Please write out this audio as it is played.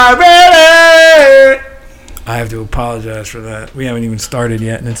not ready. I have to apologize for that. We haven't even started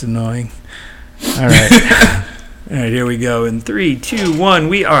yet, and it's annoying. All right. All right, here we go. In 3, 2, 1,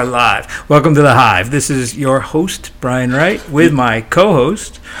 we are live. Welcome to the Hive. This is your host, Brian Wright, with my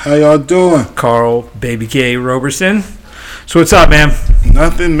co-host. How y'all doing? Carl Baby K. Roberson. So what's up, man?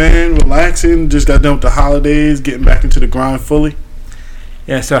 Nothing, man. Relaxing. Just got done with the holidays, getting back into the grind fully.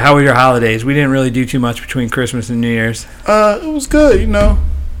 Yeah, so how were your holidays? We didn't really do too much between Christmas and New Year's. It was good, you know.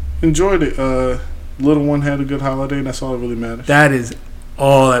 Enjoyed it. Little one had a good holiday, and that's all that really matters. That is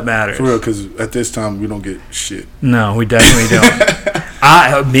all that matters. For real, because at this time, we don't get shit. No, we definitely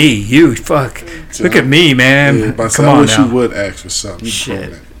don't. You, fuck. Look at me, man. Yeah, Come on I wish now. you would ask for something.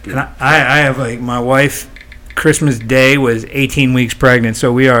 Shit. And I have, like, my wife, Christmas Day was 18 weeks pregnant,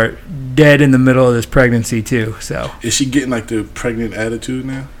 so we are dead in the middle of this pregnancy, too. So is she getting, like, the pregnant attitude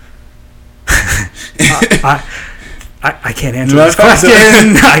now? I can't answer this question.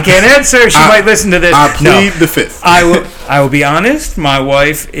 I can't answer. She might listen to this. I plead the fifth. I will be honest. My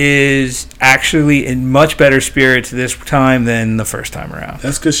wife is actually in much better spirits this time than the first time around.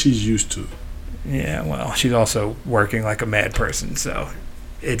 That's because she's used to it. Yeah, well, she's also working like a mad person, so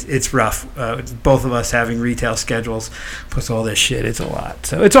it's rough. Both of us having retail schedules, plus all this shit, it's a lot.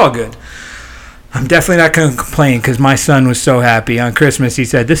 So it's all good. I'm definitely not going to complain because my son was so happy. On Christmas, he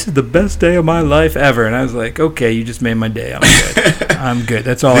said, "This is the best day of my life ever." And I was like, okay, you just made my day. I'm good. I'm good.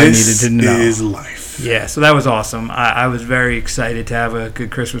 That's all I needed to know. This is life. Yeah, so that was awesome. I was very excited to have a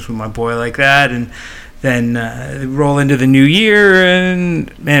good Christmas with my boy like that. And then roll into the new year.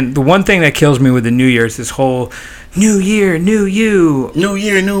 And, man, the one thing that kills me with the new year is this whole new year, new you. New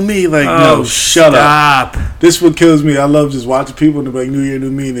year, new me. Like, no, no, shut stop. up. This what kills me. I love just watching people and they're like, new year, new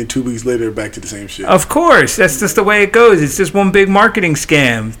me, and then 2 weeks later, they're back to the same shit. Of course. That's just the way it goes. It's just one big marketing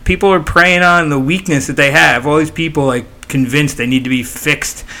scam. People are preying on the weakness that they have. All these people, like, convinced they need to be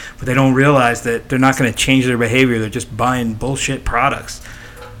fixed, but they don't realize that they're not going to change their behavior. They're just buying bullshit products.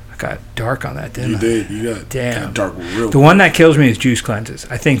 I got dark on that, didn't I? You did. You got damn dark real The one that kills me is juice cleanses.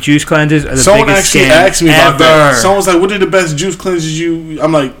 I think juice cleanses are the Someone biggest actually scam asked me about ever. that. Someone's like, what are the best juice cleanses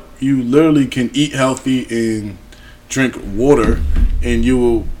I'm like, you literally can eat healthy and drink water and you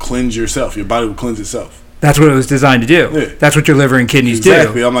will cleanse yourself. Your body will cleanse itself. That's what it was designed to do. Yeah. That's what your liver and kidneys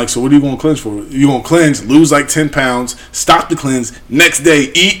Exactly. do. I'm like, so what are you going to cleanse for? You're going to cleanse, lose like 10 pounds, stop the cleanse, next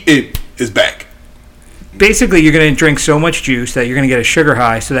day eat, it is back. Basically, you're going to drink so much juice that you're going to get a sugar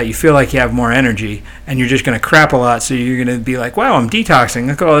high so that you feel like you have more energy, and you're just going to crap a lot, so you're going to be like, wow, I'm detoxing.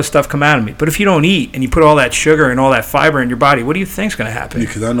 Look at all this stuff come out of me. But if you don't eat and you put all that sugar and all that fiber in your body, what do you think's going to happen?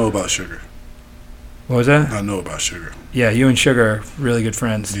 Because I know about sugar. What was that? I know about sugar. Yeah, you and sugar are really good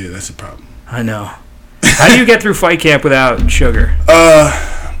friends. Yeah, that's a problem. I know. How do you get through fight camp without sugar?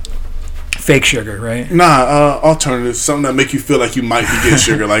 Fake sugar, right? Alternatives. Something that make you feel like you might be getting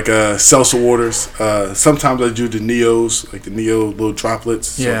sugar, like seltzer waters. Sometimes I do the Neos, like the Neo little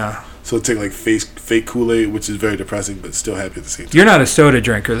droplets. Yeah. So I take like fake Kool-Aid, which is very depressing, but still happy at the same time. You're not a soda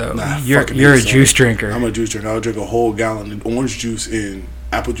drinker, though. Nah, you're a juice drinker. I'm a juice drinker. I'll drink a whole gallon of orange juice and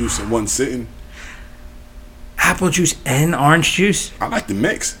apple juice in one sitting. Apple juice and orange juice? I like the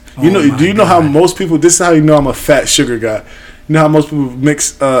mix. Oh, Do you know how most people? This is how you know I'm a fat sugar guy. You know how most people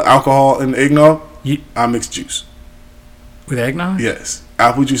mix alcohol and eggnog? I mix juice. With eggnog? Yes.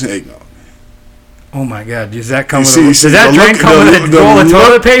 Apple juice and eggnog. Oh my God! Does that come Does that drink come with a roll of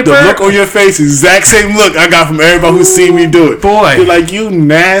toilet paper? The look on your face, exact same look I got from everybody who's seen me do it. Boy, you're like, you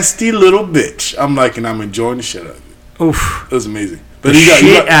nasty little bitch. I'm like, and I'm enjoying the shit out of it. Oof, it was amazing. But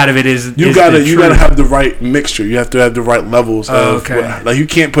out of it is you gotta have the right mixture. You have to have the right levels. Like you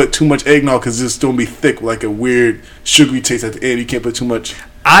can't put too much eggnog because it's still gonna be thick, like a weird sugary taste at the end. You can't put too much.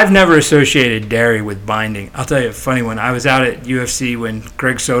 I've never associated dairy with binding. I'll tell you a funny one. I was out at UFC when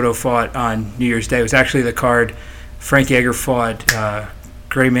Greg Soto fought on New Year's Day. It was actually the card Frank Yeager fought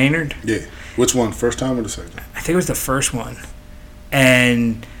Gray Maynard. Yeah. Which one? First time or the second? I think it was the first one.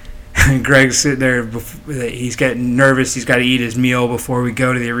 And Greg's sitting there. He's getting nervous. He's got to eat his meal before we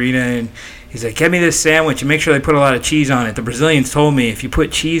go to the arena. And he's like, get me this sandwich and make sure they put a lot of cheese on it. The Brazilians told me if you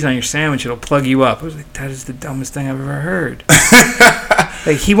put cheese on your sandwich, it'll plug you up. I was like, that is the dumbest thing I've ever heard.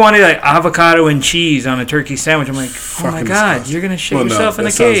 Like, he wanted like avocado and cheese on a turkey sandwich. I'm like, oh my God, disgusting. You're going to shit yourself in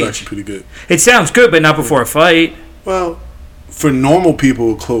the cage. That sounds actually pretty good. It sounds good, but not before a fight. Well, for normal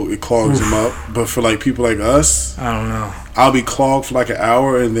people, it clogs them up. But for like people like us, I don't know. I'll be clogged for like an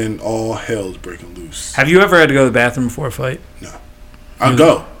hour and then all hell's breaking loose. Have you ever had to go to the bathroom before a fight? No. I'll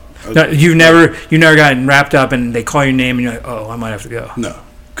go. No, you've never gotten wrapped up and they call your name and you're like, oh, I might have to go. No.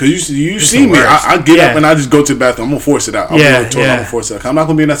 Because you see me. I get up and I just go to the bathroom. I'm going to force it out. I'm going to force it out. I'm not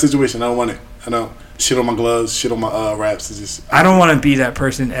going to be in that situation. I don't want it. I know. shit on my gloves, shit on my wraps. It's just I don't want to be that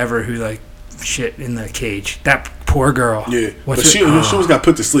person ever who like shit in the cage. That poor girl. Yeah, but she always got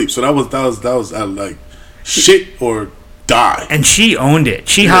put to sleep. So that was like shit or die. And she owned it.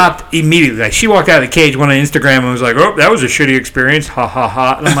 She hopped immediately. Like she walked out of the cage, went on Instagram, and was like, "Oh, that was a shitty experience." Ha ha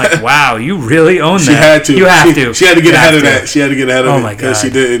ha. And I'm like, "Wow, you really own that." She had to. You have to. She had to get ahead of that. She had to get ahead of it. Oh my god. She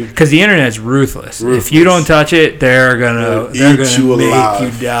didn't. Because the internet's ruthless. If you don't touch it, they're gonna eat you make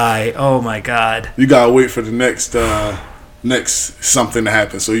alive. you die. Oh my god. You gotta wait for the next something to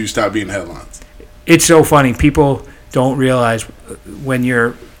happen, so you stop being headlines. It's so funny. People don't realize when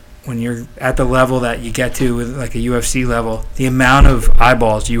you're at the level that you get to with like a UFC level, the amount of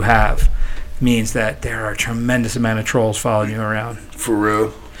eyeballs you have means that there are a tremendous amount of trolls following you around. For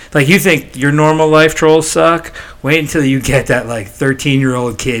real. Like you think your normal life trolls suck? Wait until you get that like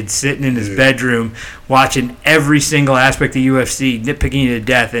 13-year-old kid sitting in his bedroom watching every single aspect of UFC, nitpicking you to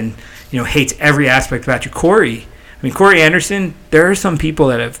death, and hates every aspect about you. Corey Anderson, there are some people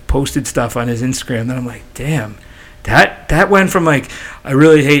that have posted stuff on his Instagram that I'm like, damn. That went from like, I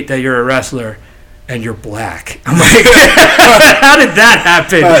really hate that you're a wrestler and you're black. I'm like, how did that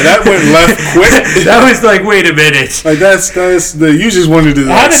happen? That went left quick. That was like, wait a minute. Like you just wanted to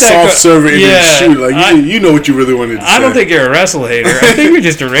soft serve it and shoot. Like you know what you really wanted to say. I don't think you're a wrestle hater. I think you're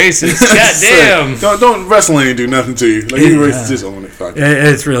just a racist. God damn. Don't wrestling ain't do nothing to you. Like you racist, just own it. Fuck it.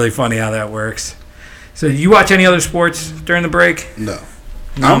 It's really funny how that works. So you watch any other sports during the break? No.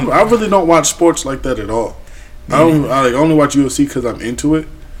 I really don't watch sports like that at all. I only watch UFC because I'm into it,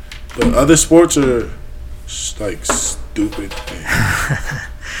 but other sports are like stupid.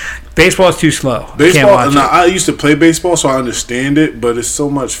 Baseball's too slow. Baseball. I used to play baseball, so I understand it, but it's so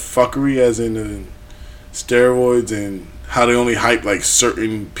much fuckery, as in steroids and how they only hype like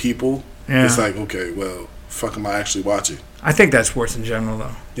certain people. Yeah. It's like, okay, well, fuck, am I actually watching? I think that's sports in general,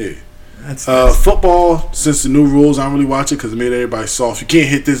 though. Yeah. Football, since the new rules, I don't really watch it because it made everybody soft. You can't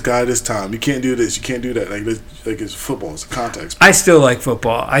hit this guy this time. You can't do this. You can't do that. Like it's football. It's a contact sport. I still like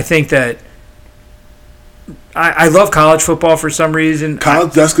football. I think that I love college football for some reason.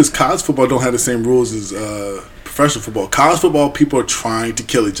 That's because college football don't have the same rules as professional football. College football, people are trying to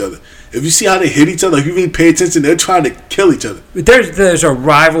kill each other. If you see how they hit each other, if you really pay attention, they're trying to kill each other. There's a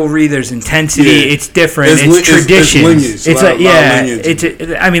rivalry. There's intensity. Yeah. It's different. It's tradition.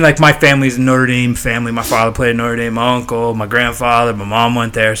 I mean, like my family's a Notre Dame family. My father played at Notre Dame. My uncle, my grandfather, my mom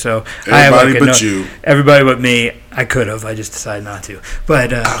went there. So everybody but me. I could have. I just decided not to.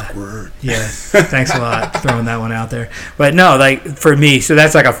 But awkward. Yeah. Thanks a lot throwing that one out there. But no, like for me, so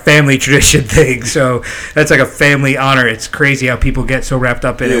that's like a family tradition thing. So that's like a family honor. It's crazy how people get so wrapped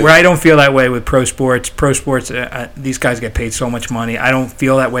up in it. Where I don't feel that way with pro sports. Pro sports, these guys get paid so much money. I don't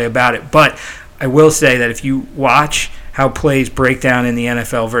feel that way about it. But I will say that if you watch how plays break down in the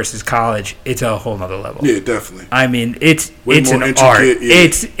NFL versus college, it's a whole nother level. Yeah, definitely. I mean, it's an art. Yeah,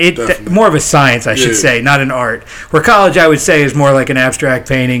 it's more of a science, I should say, not an art. Where college, I would say, is more like an abstract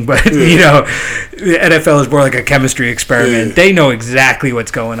painting, but the NFL is more like a chemistry experiment. Yeah. They know exactly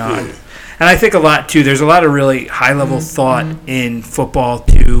what's going on. Yeah. And I think a lot, too, there's a lot of really high-level thought in football,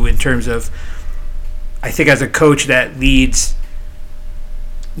 too, in terms of, I think as a coach that leads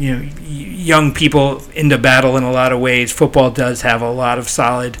young people into battle in a lot of ways, football does have a lot of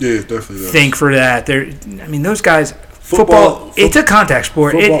solid think for that. Those guys, football, it's a contact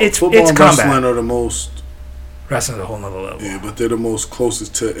sport. It's combat. Wrestling are the most. Wrestling's a whole nother level. Yeah, but they're the most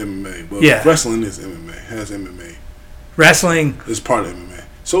closest to MMA. Well, wrestling is MMA, has MMA. Wrestling is part of MMA.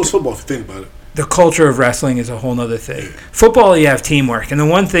 So is football, if you think about it. The culture of wrestling is a whole nother thing. Yeah. Football, you have teamwork. And the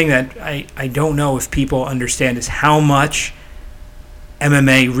one thing that I don't know if people understand is how much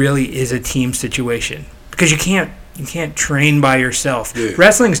MMA really is a team situation. Because you can't train by yourself. Yeah.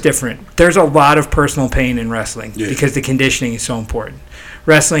 Wrestling's different. There's a lot of personal pain in wrestling because the conditioning is so important.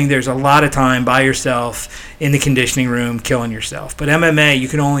 Wrestling, there's a lot of time by yourself in the conditioning room killing yourself. But MMA, you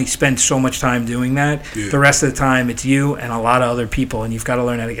can only spend so much time doing that. Yeah. The rest of the time, it's you and a lot of other people, and you've got to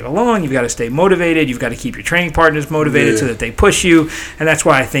learn how to get along. You've got to stay motivated. You've got to keep your training partners motivated so that they push you. And that's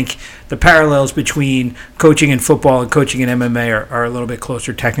why I think the parallels between coaching in football and coaching in MMA are a little bit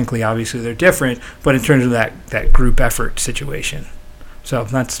closer. Technically, obviously, they're different, but in terms of that group effort situation. So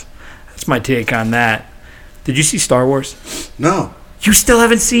that's my take on that. Did you see Star Wars? No. You still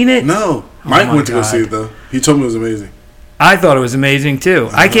haven't seen it? No. Mike went to go see it, though. He told me it was amazing. I thought it was amazing, too.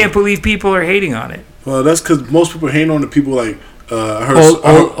 I can't believe people are hating on it. Well, that's because most people hate on the people like...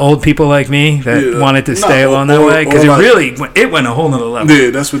 old people like me that wanted to stay along that way? Because it went a whole nother level.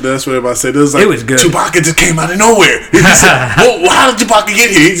 Yeah, that's what everybody said. It was good. Chewbacca just came out of nowhere. He said, well, how did Chewbacca get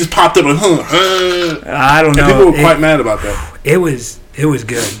here? He just popped up and I don't know. And people were quite mad about that. It was It was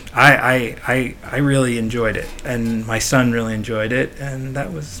good. I really enjoyed it, and my son really enjoyed it, and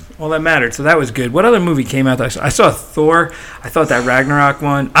that was all that mattered. So that was good. What other movie came out? I saw Thor. I thought that Ragnarok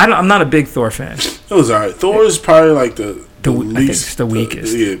one. I'm not a big Thor fan. It was alright. Thor is probably like the least. I think it's the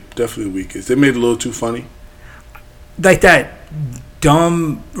weakest. Yeah, definitely the weakest. They made it a little too funny. Like that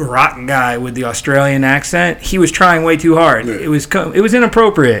dumb rock guy with the Australian accent. He was trying way too hard. Yeah. It was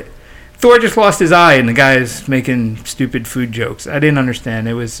inappropriate. Thor just lost his eye, and the guy is making stupid food jokes. I didn't understand.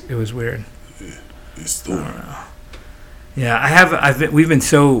 It was weird. Yeah, it's Thor. I don't know. Yeah, we've been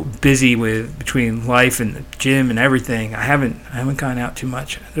so busy between life and the gym and everything. I haven't gone out too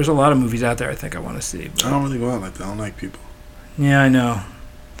much. There's a lot of movies out there I think I want to see. I don't really go out like that. I don't like people. Yeah, I know.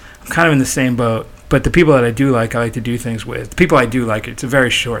 I'm kind of in the same boat. But the people that I do like, I like to do things with. The people I do like, it's a very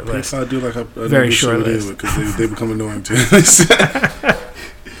short list. I do like I very short list because they become annoying too.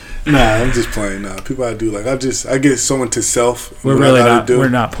 Nah, I'm just playing. Nah, people I do like. I get someone to self. We're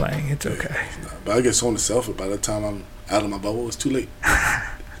not playing. It's okay. Nah, but I get someone to self. By the time I'm out of my bubble, it's too late.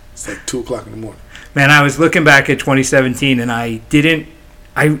 It's like 2:00 in the morning. Man, I was looking back at 2017,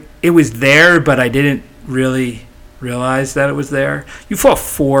 and it was there, but I didn't really realize that it was there. You fought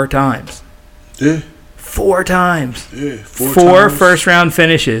 4 times. Yeah. 4 times. Yeah. 4 first round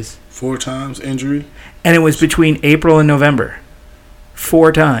finishes. 4 times injury. And it was between April and November.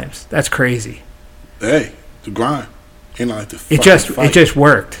 4 times. That's crazy. Hey, the grind. Ain't like the it just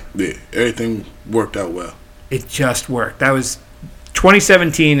worked. Yeah, everything worked out well. It just worked. That was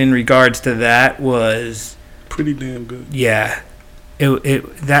 2017 in regards to that was pretty damn good. Yeah.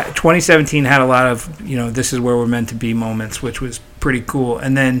 That 2017 had a lot of, this is where we're meant to be moments, which was pretty cool.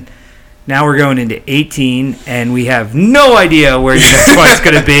 And then now we're going into 18, and we have no idea where your next fight's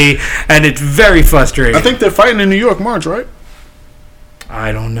going to be, and it's very frustrating. I think they're fighting in New York March, right?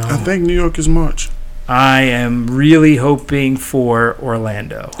 I don't know. I think New York is March. I am really hoping for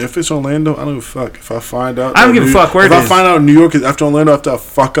Orlando. If it's Orlando, I don't give a fuck. If I find out, I don't give a fuck where it is. If I find out New York is after Orlando, after I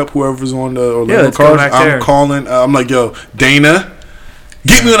fuck up whoever's on the Orlando card, I'm calling. I'm like, yo, Dana,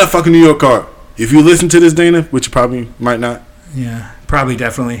 get me on that fucking New York card. If you listen to this, Dana, which you probably might not. Yeah, probably,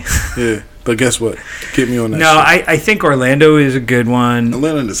 definitely. Yeah, but guess what? Get me on that. No, I think Orlando is a good one.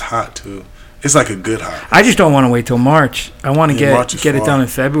 Orlando is hot too. It's like a good hot. I just don't want to wait till March. I want to get it done in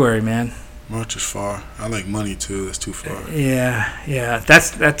February, man. March is far. I like money too. That's too far. Yeah.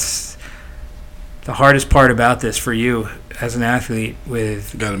 That's the hardest part about this for you as an athlete. You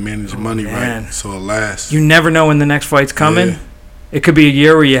got to manage your money right, so it lasts. You never know when the next fight's coming. Yeah. It could be a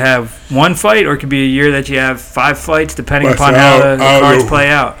year where you have 1 fight, or it could be a year that you have 5 fights, depending upon how the cards play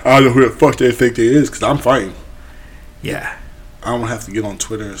out. I don't know who the fuck they think they is, because I'm fighting. Yeah. I don't have to get on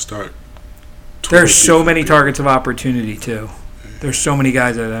Twitter and start. There's so many targets of opportunity, too. There's so many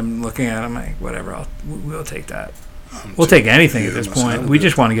guys that I'm looking at. I'm like, whatever, we'll take that. We'll take anything at this point. We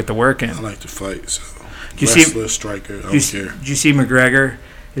just want to get the work in. I like to fight, so. Wrestler, striker, I don't care. Did you see McGregor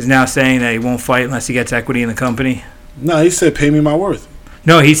is now saying that he won't fight unless he gets equity in the company? No, he said, pay me my worth.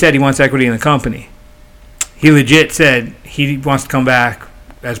 No, he said he wants equity in the company. He legit said he wants to come back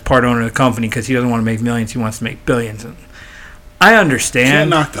as part owner of the company because he doesn't want to make millions. He wants to make billions. And I understand. Can't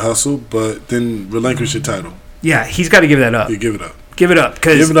knock the hustle, but then relinquish your title. Yeah, he's got to give that up. You give it up. Give it up.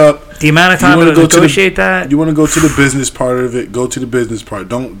 Give it up. The amount of time to negotiate that. You want to go to the business part of it, go to the business part.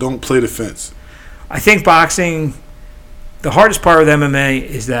 Don't play the fence. I think boxing, the hardest part with MMA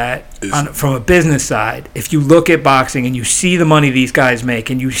is that from a business side, if you look at boxing and you see the money these guys make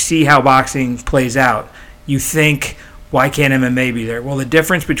and you see how boxing plays out, you think, why can't MMA be there? Well, the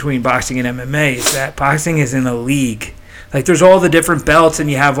difference between boxing and MMA is that boxing is in a league. Like, there's all the different belts and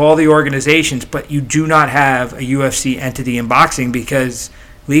you have all the organizations, but you do not have a UFC entity in boxing because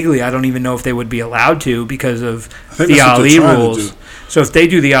legally I don't even know if they would be allowed to because of the Ali rules. So if they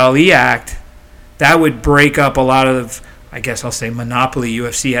do the Ali Act, that would break up a lot of, I guess I'll say, monopoly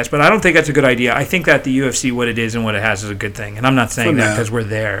UFC has. But I don't think that's a good idea. I think that the UFC, what it is and what it has, is a good thing. And I'm not saying that because we're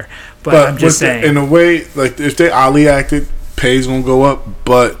there. But I'm just saying. In a way, like, if they Ali acted, pay's going to go up,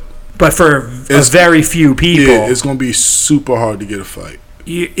 but for very few people. Yeah, it's going to be super hard to get a fight.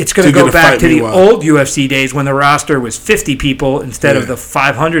 It's going to go back to the old UFC days when the roster was 50 people instead of the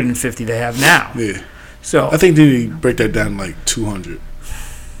 550 they have now. Yeah. So I think they need to break that down to like 200.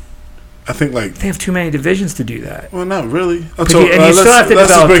 I think like they have too many divisions to do that. Well, not really. You still have to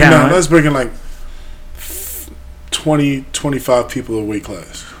develop talent. Let's bring in like 20, 25 people a weight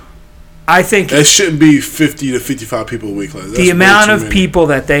class. I think it shouldn't be 50 to 55 people a weight class. That's the amount of people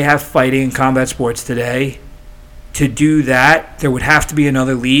that they have fighting in combat sports today, to do that, there would have to be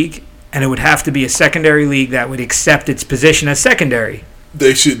another league, and it would have to be a secondary league that would accept its position as secondary.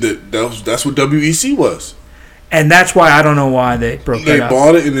 They should. That's what WEC was. And that's why I don't know why they broke They that up.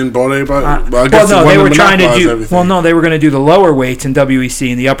 bought it and then bought everybody. They were trying to do. Everything. Well, no, they were going to do the lower weights in WEC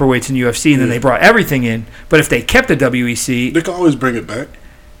and the upper weights in UFC, and then they brought everything in. But if they kept the WEC, they can always bring it back.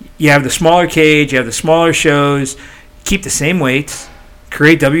 You have the smaller cage, you have the smaller shows, keep the same weights,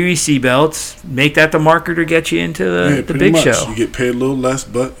 create WEC belts, make that the marker to get you into the big show. You get paid a little less,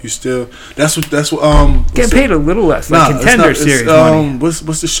 but you still. That's what. Get paid a little less, like Contender Series money. What's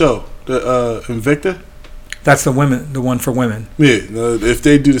the show? The Invicta. That's the one for women. Yeah, if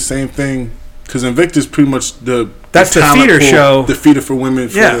they do the same thing, because Invicta's pretty much that's the feeder show. The feeder for women.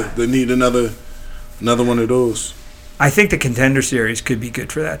 They need another one of those. I think the Contender Series could be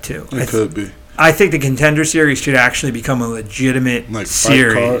good for that too. It could be. I think the Contender Series should actually become a legitimate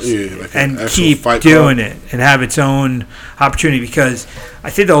series and keep doing it and have its own opportunity, because I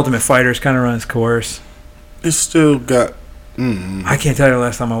think the Ultimate Fighter's kind of run its course. It's still got. I can't tell you the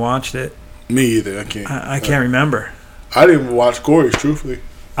last time I watched it. Me either. I can't. I can't remember. I didn't even watch Corey's, truthfully.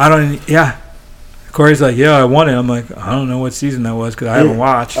 I don't. Yeah. Corey's like, yeah, I won it. I'm like, I don't know what season that was because I haven't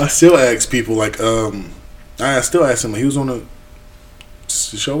watched. I still ask people like, I still ask him like, he was on the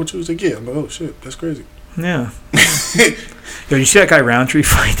show with you. He was like, yeah. I'm like, oh shit, that's crazy. Yeah. Yo, you see that guy Roundtree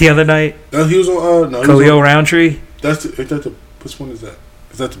fight the other night? He was on. Khalil Roundtree. Which one is that?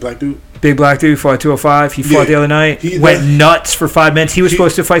 Is that the black dude? Big black dude fought 205. He fought the other night. Went nuts for 5 minutes. He was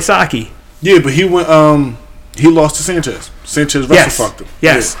supposed to fight Saki. Yeah, but he went. He lost to Sanchez. Sanchez fucked him.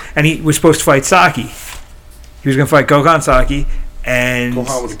 Yes, and he was supposed to fight Saki. He was going to fight Gokhan Saki, and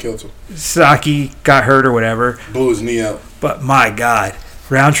Gokhan would have killed him. Saki got hurt or whatever. Blew his knee out. But my God,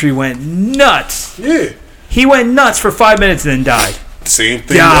 Roundtree went nuts. Yeah, he went nuts for 5 minutes and then died. Same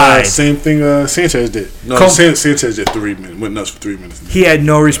thing. Sanchez did. No, Sanchez did 3 minutes. Went nuts for 3 minutes. He had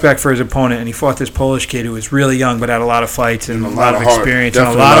no respect for his opponent, and he fought this Polish kid who was really young but had a lot of fights and a lot of experience and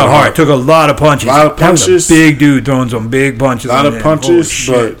a lot of heart. Took a lot of punches. That was a big dude throwing some big punches. A lot of punches,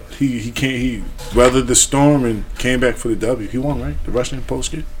 but he can't. He weathered the storm and came back for the W. He won, right? The Russian Polish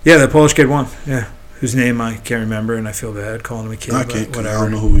kid. Yeah, the Polish kid won. Yeah, whose name I can't remember, and I feel bad calling him a kid. I can't. Whatever. I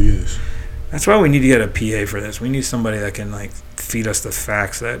don't know who he is. That's why we need to get a PA for this. We need somebody that can feed us the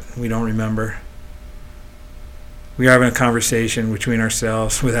facts that we don't remember. We are having a conversation between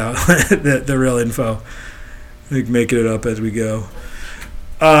ourselves without the real info. Making it up as we go.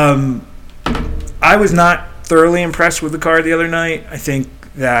 I was not thoroughly impressed with the card the other night. I think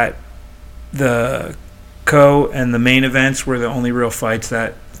that the co and the main events were the only real fights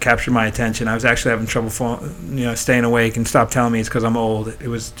that captured my attention. I was actually having trouble staying awake, and stop telling me it's because I'm old. It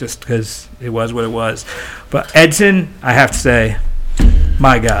was just because it was what it was. But Edson, I have to say,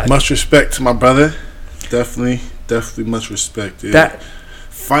 my God. Much respect to my brother. Definitely much respect. Yeah.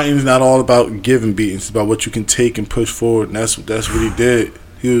 Fighting is not all about giving beatings. It's about what you can take and push forward, and that's what he did.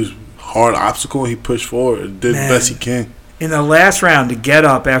 He was hard obstacle. He pushed forward, did the best he can. In the last round, to get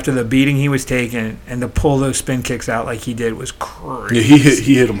up after the beating he was taking and to pull those spin kicks out like he did was crazy. Yeah,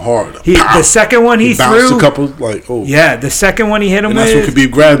 he hit him hard. The second one he bounced threw, a couple Yeah, the second one he hit him and with. That's what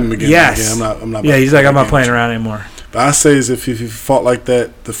Khabib grabbed him again. Yes. Again, I'm not. Yeah, he's like, I'm not playing around anymore. But I say is if he fought like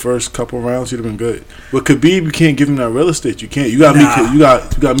that the first couple rounds, he'd have been good. With Khabib, you can't give him that real estate. You can't. You got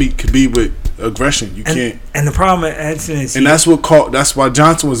to meet Khabib with aggression. You can't. And the problem with Edson is, that's why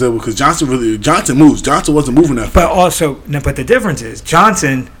Johnson was able, because Johnson moves. Johnson wasn't moving that fast. But the difference is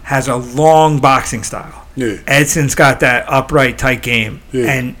Johnson has a long boxing style. Yeah. Edson's got that upright, tight game. Yeah.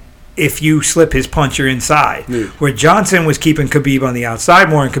 And if you slip his punch, you're inside. Yeah. Where Johnson was keeping Khabib on the outside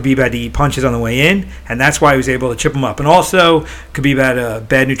more, and Khabib had to eat punches on the way in, and that's why he was able to chip him up. And also, Khabib had a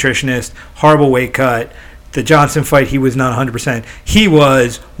bad nutritionist, horrible weight cut. The Johnson fight, he was not 100%. He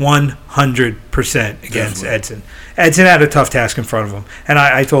was 100% against Edson. Edson had a tough task in front of him. And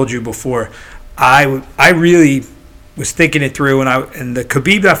I told you before, I really was thinking it through, and the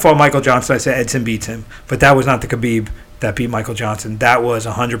Khabib that fought Michael Johnson, I said Edson beats him. But that was not the Khabib that beat Michael Johnson. That was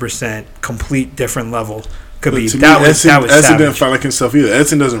 100% complete different level Khabib. That was Edson didn't fight like himself either.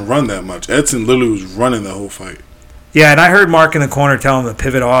 Edson doesn't run that much. Edson literally was running the whole fight. Yeah, and I heard Mark in the corner tell him to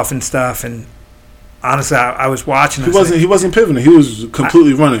pivot off and stuff, and honestly, I was watching. He wasn't pivoting. He was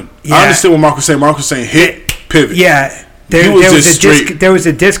completely running. Yeah. I understand what Mark was saying. Mark was saying hit, pivot. Yeah. There was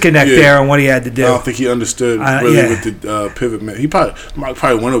a disconnect there on what he had to do. I don't think he understood with the pivot. Man, Mark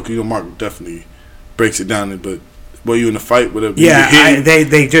probably went okay. Mark definitely breaks it down. But were you in the fight? Whatever. Yeah,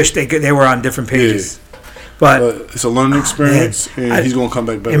 they were on different pages. Yeah. But it's a learning experience, and he's going to come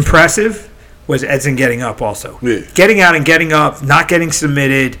back better. Impressive was Edson getting up also. Yeah. Getting out and getting up, not getting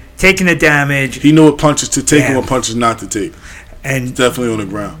submitted, taking the damage. He knew what punches to take and what punches not to take. And definitely on the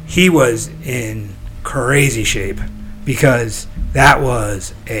ground. He was in crazy shape because that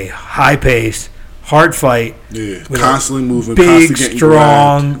was a high-paced, hard fight. Yeah, constantly moving, big, constantly getting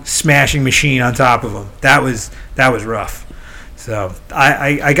strong, grabbed. smashing machine on top of him. That was rough. So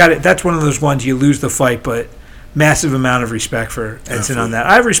I got it. That's one of those ones you lose the fight, but massive amount of respect for Edson on that.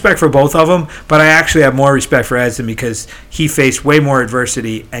 I have respect for both of them, but I actually have more respect for Edson because he faced way more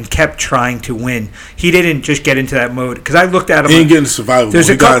adversity and kept trying to win. He didn't just get into that mode because I looked at him. He ain't getting survival. There's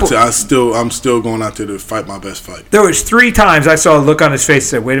a couple. I'm still going out there to fight my best fight. There was 3 times I saw a look on his face and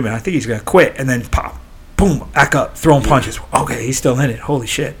said, "Wait a minute, I think he's gonna quit," and then pop, boom, back up, throwing punches. Okay, he's still in it. Holy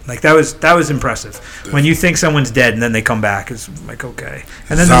shit! Like that was impressive. Definitely. When you think someone's dead and then they come back, it's like okay.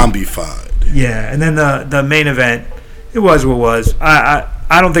 And then zombified. Yeah, and then the main event, it was what it was.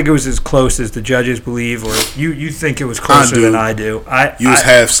 I don't think it was as close as the judges believe, or you think it was closer than I do. You was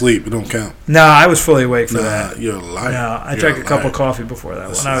half asleep. It don't count. No, I was fully awake for that. You're a liar. No, I drank a cup of coffee before that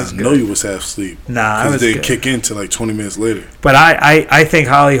one. I was good. know you was half asleep. Nah, I was they good. Kick in till like 20 minutes later. But I think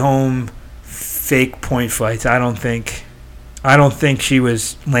Holly Holm fake point fights. I don't think she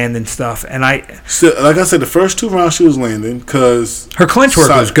was landing stuff, and still, like I said, the first 2 rounds she was landing because her clinch work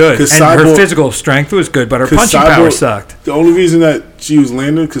was good, and her physical strength was good, but her punching power sucked. The only reason that she was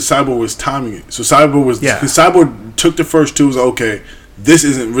landing because Cyborg was timing it. So Cyborg because Cyborg took the first 2, was like, okay, this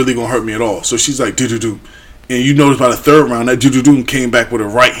isn't really gonna hurt me at all. So she's like do, and you notice by the 3rd round that do came back with a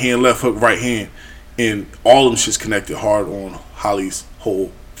right hand, left hook, right hand, and all of them just connected hard on Holly's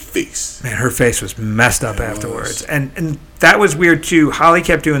whole face. Man, her face was messed up afterwards. And that was weird too. Holly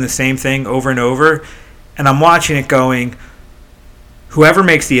kept doing the same thing over and over, and I'm watching it going, whoever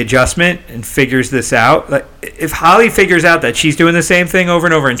makes the adjustment and figures this out, like if Holly figures out that she's doing the same thing over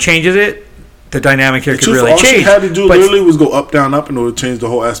and over and changes it, the dynamic here could really change. All she had to do literally was go up, down, up in order to change the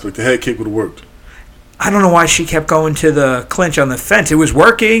whole aspect. The head kick would have worked. I don't know why she kept going to the clinch on the fence. It was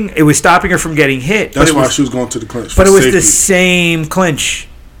working. It was stopping her from getting hit. That's why she was going to the clinch. But it was the same clinch.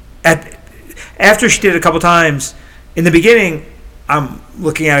 After she did it a couple times, in the beginning, I'm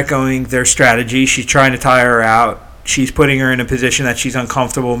looking at it going, their strategy. She's trying to tire her out. She's putting her in a position that she's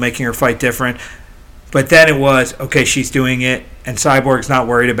uncomfortable, making her fight different. But then it was, okay, she's doing it, and Cyborg's not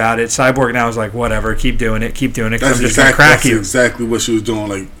worried about it. Cyborg now is like, whatever, keep doing it, because I'm just going to crack you. That's exactly what she was doing.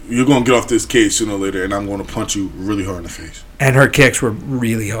 Like, you're going to get off this cage sooner or later, and I'm going to punch you really hard in the face. And her kicks were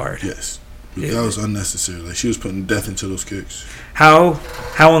really hard. Yes. Yeah. That was unnecessary. Like, she was putting death into those kicks. How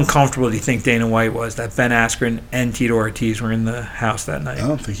uncomfortable do you think Dana White was that Ben Askren and Tito Ortiz were in the house that night? I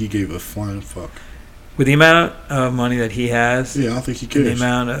don't think he gave a flying fuck. With the amount of money that he has, yeah, I don't think he cares. The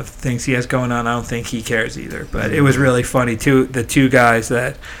amount of things he has going on, I don't think he cares either. But it was really funny too. The 2 guys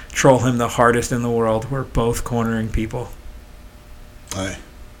that troll him the hardest in the world were both cornering people. Aye.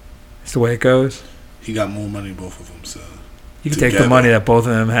 It's the way it goes. He got more money, both of them. So you can take the money that both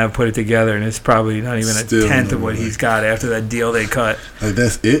of them have, put it together, and it's probably not even a tenth of what he's got after that deal they cut. Like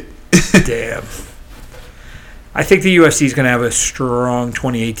that's it. Damn. I think the UFC is going to have a strong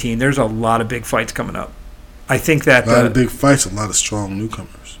 2018. There's a lot of big fights coming up. I think that a lot of big fights, a lot of strong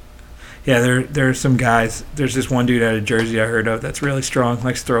newcomers. Yeah, there are some guys. There's this one dude out of Jersey I heard of that's really strong,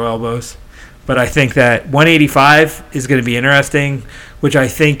 likes to throw elbows. But I think that 185 is going to be interesting, which I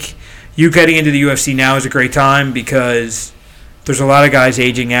think you getting into the UFC now is a great time because there's a lot of guys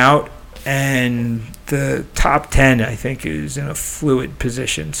aging out, and the top 10, I think, is in a fluid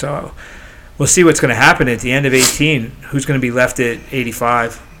position. So we'll see what's going to happen at the end of 18. Who's going to be left at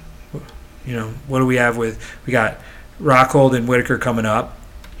 85? You know, what do we have we got Rockhold and Whitaker coming up.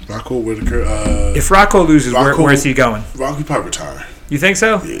 Rockhold, Whitaker. If Rockhold loses, where's he going? Rocky probably retire. You think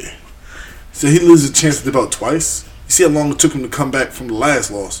so? Yeah. So he loses a chance at the belt twice. You see how long it took him to come back from the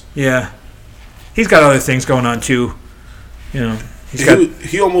last loss. Yeah. He's got other things going on too. You know,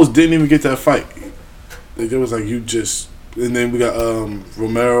 he almost didn't even get that fight. Like, it was like and then we got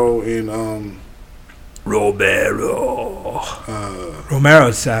Romero and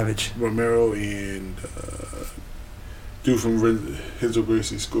Romero's savage. Romero and dude from Renzo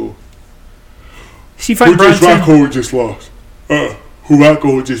Gracie's school. Is he fighting Brunson? Rockhold just lost. Who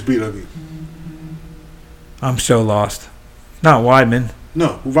Rockhold just beat, I mean. I'm so lost. Not Weidman.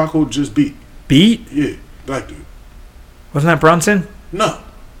 No, who Rockhold just beat. Beat? Yeah, black dude. Wasn't that Brunson? No.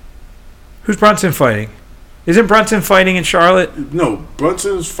 Who's Brunson fighting? Isn't Brunson fighting in Charlotte? No,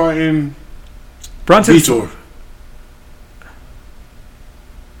 Brunson's fighting Vitor.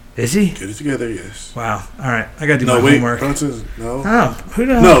 Is he? Get it together, yes. Wow. All right. I got to do my homework. Brunson's, no. Oh, who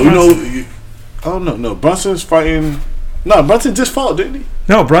the hell? No, no. Brunson's fighting. No, Brunson just fought, didn't he?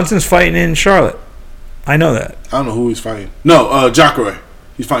 No, Brunson's fighting in Charlotte. I know that. I don't know who he's fighting. No, Jacare.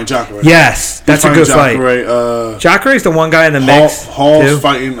 He's fighting Jacare. Yes, that's a good fight. Jacare's the one guy in the mix. Hall's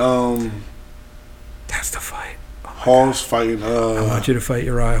fighting. That's the fight. Hall's fighting. I want you to fight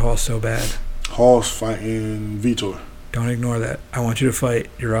Uriah Hall so bad. Hall's fighting Vitor. Don't ignore that. I want you to fight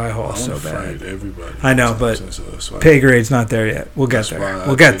Uriah Hall so bad. Fight everybody. I know, but pay grade's not there yet. We'll get there.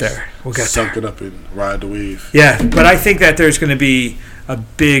 We'll get there. Suck it up and ride the wave. Yeah, but I think that there's going to be a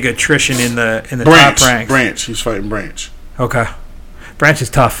big attrition in the top ranks. Branch. He's fighting Branch. Okay. Branch is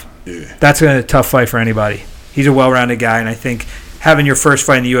tough. Yeah. That's a tough fight for anybody. He's a well-rounded guy, and I think having your first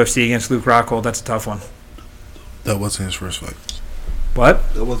fight in the UFC against Luke Rockhold, that's a tough one. That wasn't his first fight.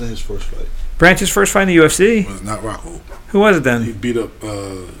 What? That wasn't his first fight. Branch's first fight in the UFC? It was not Rockhold. Who was it then? He beat up,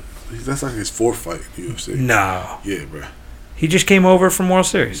 that's like his fourth fight in the UFC. No. Yeah, bro. He just came over from World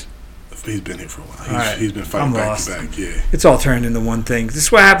Series. He's been here for a while. He's been fighting back to back, yeah. It's all turned into one thing. This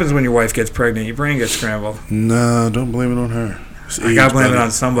is what happens when your wife gets pregnant. Your brain gets scrambled. Nah, don't blame it on her. I gotta blame it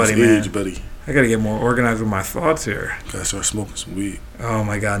on somebody, man. Age, buddy. I gotta get more organized with my thoughts here. Gotta start smoking some weed. Oh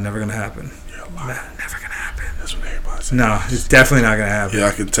my God, never gonna happen. You're a liar. Never gonna happen. That's what everybody says. No, it's definitely not gonna happen. Yeah,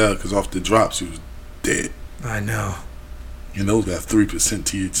 I can tell because off the drops he was dead. I know. You know, got 3%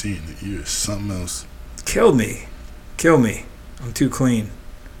 THC in it. You're something else. Killed me. Kill me. I'm too clean.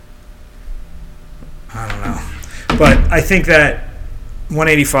 I don't know. But I think that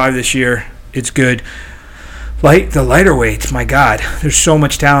 185 this year, it's good. The lighter weights, my God. There's so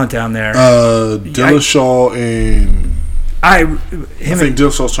much talent down there. Dillashaw and... I think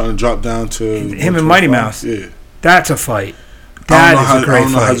Dillashaw's trying to drop down to... Him and Mighty Mouse. Yeah. That's a fight. That is a great fight. I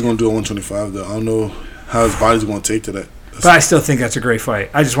don't know how he's going to do at 125, though. I don't know how his body's going to take to that. But I still think that's a great fight.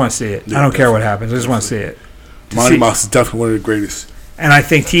 I just want to see it. Yeah, I don't care what happens. I just want to see it. Mighty Mouse is definitely one of the greatest. And I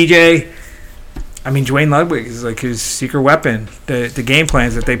think TJ... Dwayne Ludwig is like his secret weapon. The game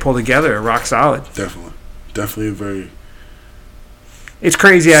plans that they pull together are rock solid. Definitely a very... It's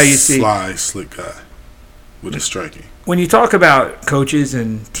crazy how you see... Sly, slick guy with his striking. When you talk about coaches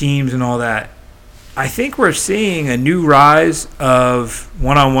and teams and all that, I think we're seeing a new rise of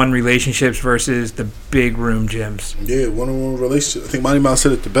one-on-one relationships versus the big room gyms. Yeah, one-on-one relationships. I think Mighty Mouse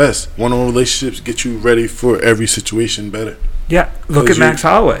said it the best. One-on-one relationships get you ready for every situation better. Yeah, look at Max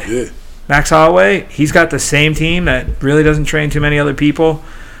Holloway. Yeah. Max Holloway, he's got the same team that really doesn't train too many other people.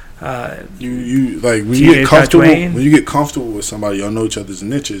 When you get comfortable with somebody, y'all know each other's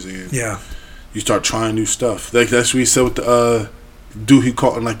niches, and you start trying new stuff. Like that's what he said with the dude he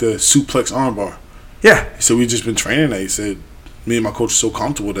caught in like the suplex armbar. Yeah, he said we just been training that. He said me and my coach are so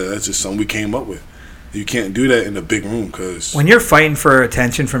comfortable that that's just something we came up with. You can't do that in a big room because when you're fighting for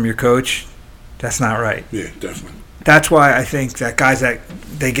attention from your coach, that's not right. Yeah, definitely. That's why I think that guys that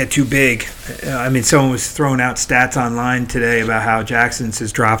they get too big. Someone was throwing out stats online today about how Jackson's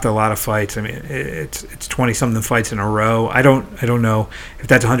has dropped a lot of fights. It's 20-something fights in a row. I don't know if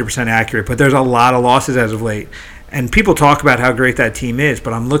that's 100% accurate, but there's a lot of losses as of late. And people talk about how great that team is,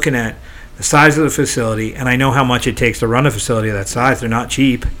 but I'm looking at the size of the facility, and I know how much it takes to run a facility of that size. They're not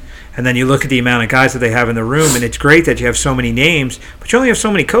cheap. And then you look at the amount of guys that they have in the room, and it's great that you have so many names, but you only have so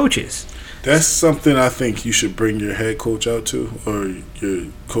many coaches. That's something I think you should bring your head coach out to, or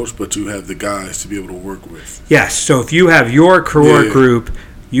your coach, but you have the guys to be able to work with. Yes, so if you have your core group,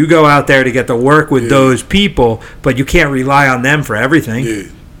 you go out there to get to work with those people, but you can't rely on them for everything. Yeah.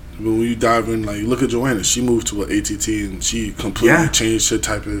 When you dive in, like, look at Joanna. She moved to an ATT, and she completely changed her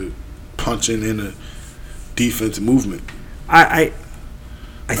type of punching in a defense movement. I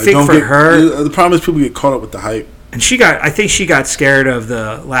think for her... The problem is people get caught up with the hype. And I think she got scared of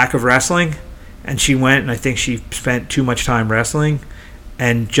the lack of wrestling, and she went, and I think she spent too much time wrestling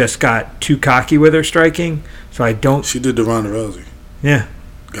and just got too cocky with her striking. So I don't... She did the Ronda Rousey. Yeah.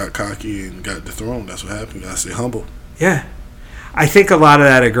 Got cocky and got dethroned. That's what happened. You gotta stay humble. Yeah. I think a lot of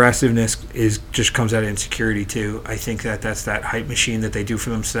that aggressiveness just comes out of insecurity, too. I think that's that hype machine that they do for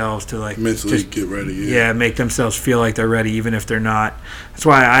themselves to, like... Mentally get ready, Yeah, make themselves feel like they're ready, even if they're not. That's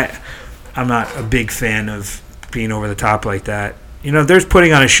why I'm not a big fan of being over the top like that. There's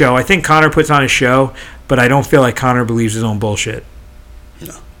putting on a show. I think Conor puts on a show, but I don't feel like Conor believes his own bullshit.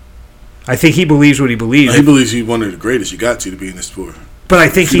 No. I think he believes what he believes. He believes he's one of the greatest you got to be in this sport. But I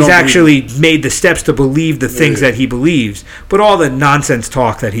think he's actually made the steps to believe the things that he believes. But all the nonsense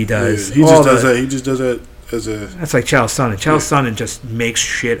talk that he does. He just does that as a... That's like Chael Sonnen. Chael Sonnen just makes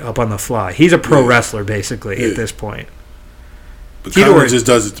shit up on the fly. He's a pro wrestler, basically, at this point. But Conor just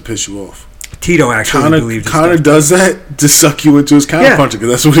does it to piss you off. Tito actually believes Conor does that to suck you into his counterpuncher because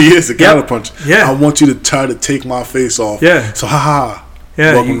that's what he is, a counterpuncher. Yeah. I want you to try to take my face off. Yeah. So,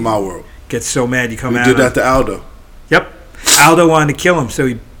 welcome to my world. Get so mad you come at him. He did that to Aldo. Yep. Aldo wanted to kill him, so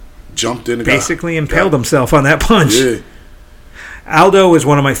he jumped in and basically impaled himself on that punch. Yeah. Aldo was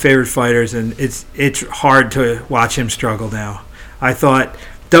one of my favorite fighters, and it's hard to watch him struggle now. I thought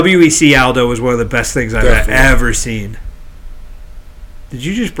WEC Aldo was one of the best things I've ever seen. Did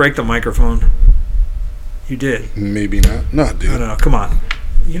you just break the microphone? You did. Maybe not. No, I did. No, come on.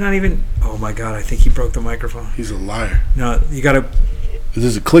 You're not even... Oh, my God. I think he broke the microphone. He's a liar. No, you got to... Is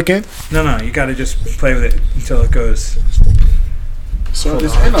this a click in? No. You got to just play with it until it goes... So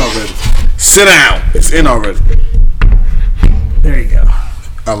it's in already. Sit down. It's in already. There you go.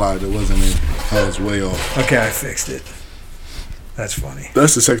 I lied. It wasn't in. I was way off. Okay, I fixed it. That's funny.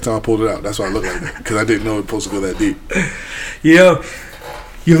 That's the second time I pulled it out. That's why I looked like that. Because I didn't know it was supposed to go that deep. You know,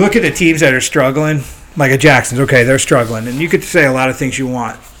 you look at the teams that are struggling, like a Jackson's, okay, they're struggling. And you could say a lot of things you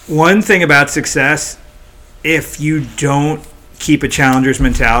want. One thing about success, if you don't keep a challenger's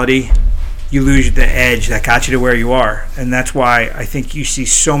mentality, you lose the edge that got you to where you are. And that's why I think you see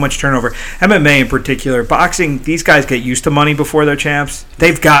so much turnover. MMA in particular. Boxing, these guys get used to money before they're champs.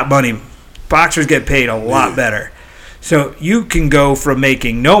 They've got money. Boxers get paid a lot better. So you can go from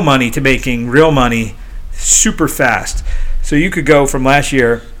making no money to making real money super fast. So you could go from last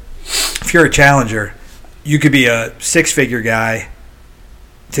year, if you're a challenger, you could be a 6-figure guy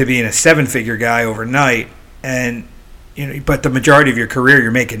to being a 7-figure guy overnight. And you know, but the majority of your career,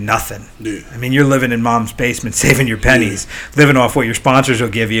 you're making nothing. Yeah. I mean, you're living in mom's basement, saving your pennies, living off what your sponsors will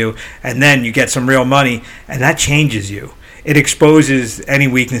give you, and then you get some real money, and that changes you. It exposes any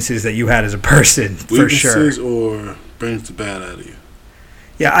weaknesses that you had as a person, for sure. Weaknesses or brings the bad out of you.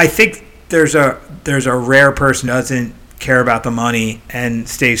 Yeah, I think there's a rare person who doesn't care about the money and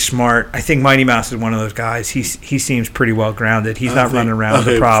stays smart. I think Mighty Mouse is one of those guys. He seems pretty well grounded. He's not running around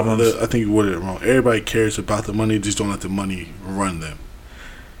with the problems. I think you worded it wrong. Everybody cares about the money, just don't let the money run them.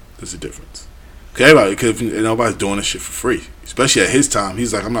 There's a difference. Because nobody's doing this shit for free. Especially at his time.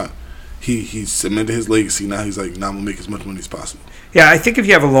 He's like, I'm not. He cemented his legacy. Now he's like, I'm going to make as much money as possible. Yeah, I think if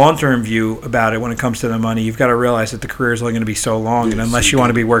you have a long-term view about it when it comes to the money, you've got to realize that the career is only going to be so long. And unless you want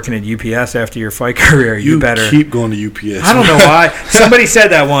to be working at UPS after your fight career, you better keep going to UPS. I don't know why. Somebody said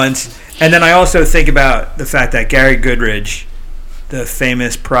that once. And then I also think about the fact that Gary Goodridge, the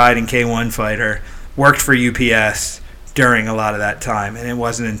famous Pride and K1 fighter, worked for UPS during a lot of that time. And it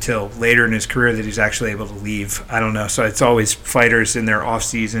wasn't until later in his career that he's actually able to leave. I don't know. So it's always fighters in their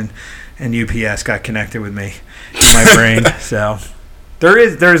off-season, and UPS got connected with me in my brain. So there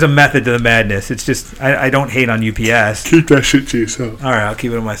is a method to the madness. It's just I don't hate on UPS. Keep that shit to yourself. All right, I'll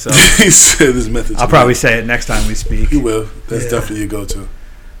keep it to myself. He said this method. I'll probably say it next time we speak. You will. That's definitely your go-to.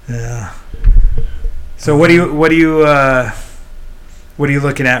 Yeah. So what are you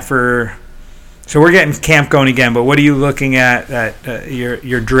looking at for? So we're getting camp going again, but what are you looking at that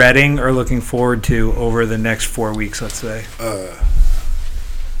you're dreading or looking forward to over the next 4 weeks? Let's say.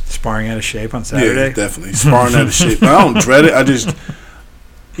 Sparring out of shape on Saturday? Yeah, definitely. Sparring out of shape. But I don't dread it. I just,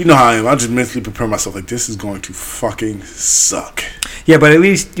 you know how I am. I just mentally prepare myself like this is going to fucking suck. Yeah, but at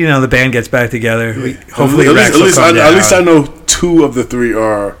least, the band gets back together. Yeah. Hopefully Rex will come down. At least I know 2 of the 3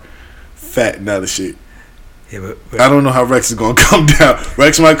 are fat and out of shape. Yeah, but I don't know how Rex is going to come down.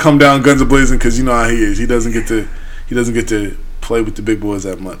 Rex might come down guns a-blazing because you know how he is. He doesn't get to play with the big boys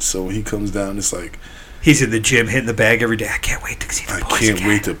that much. So when he comes down, it's like, he's in the gym hitting the bag every day. I can't wait to see the boys again. I can't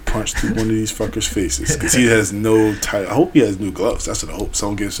wait to punch through one of these fuckers' faces because he has no tight. I hope he has new gloves. That's what I hope.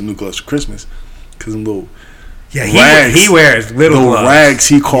 Someone gives him new gloves for Christmas because them little rags, he wears little gloves. Rags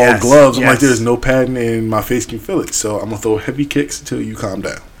he called gloves. I'm like, there's no padding and my face can feel it. So I'm going to throw heavy kicks until you calm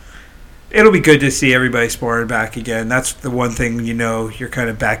down. It'll be good to see everybody sparring back again. That's the one thing you're kind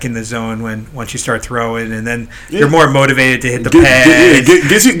of back in the zone once you start throwing, and then you're more motivated to hit the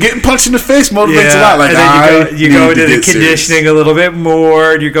pads. Getting punched in the face motivates a lot. Like, and then you go into the conditioning a little bit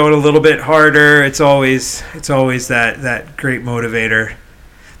more. You're going a little bit harder. It's always that great motivator.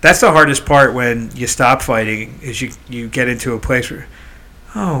 That's the hardest part when you stop fighting is you get into a place where,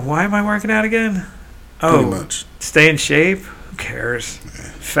 why am I working out again? Pretty much. Stay in shape. Who cares?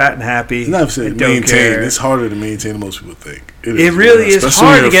 Fat and happy. It's harder to maintain than most people think. It really is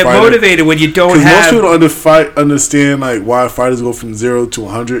hard to get motivated when you don't have. Most people understand like why fighters go from 0 to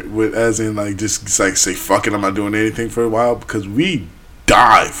 100, with as in like just like say fuck it, I'm not doing anything for a while, because we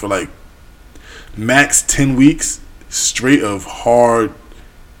die for like max 10 weeks straight of hard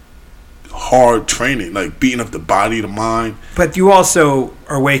training, like beating up the body, the mind. But you also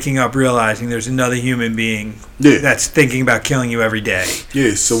are waking up realizing there's another human being that's thinking about killing you every day.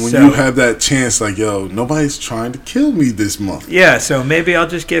 Yeah, so when you have that chance, like, yo, nobody's trying to kill me this month. Yeah, so maybe I'll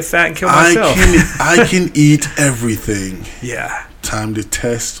just get fat and kill myself. I can eat everything. Yeah. Time to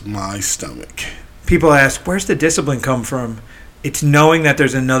test my stomach. People ask, where's the discipline come from? It's knowing that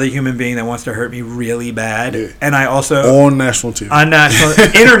there's another human being that wants to hurt me really bad, and I also on national TV,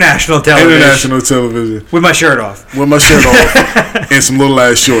 international television, with my shirt off, and some little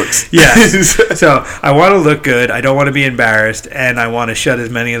ass shorts. Yeah. So I want to look good. I don't want to be embarrassed, and I want to shut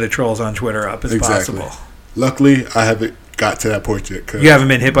as many of the trolls on Twitter up as possible. Luckily, I haven't got to that point yet. You haven't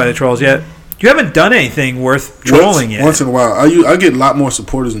been hit by the trolls yet. You haven't done anything worth trolling yet. Once in a while, I get a lot more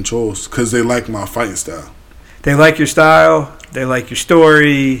supporters than trolls because they like my fighting style. They like your style. They like your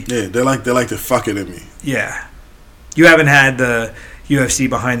story. Yeah, they like to fuck it at me. Yeah. You haven't had the UFC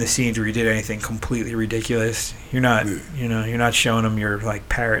behind the scenes where you did anything completely ridiculous. You're not, you're not showing them your like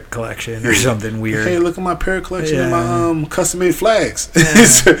parrot collection or something weird. Hey, look at my parrot collection and my custom made flags.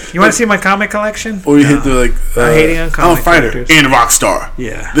 Yeah. You want to see my comic collection? Or you hit the like. Hating on comic I'm a fighter characters. And a rock star.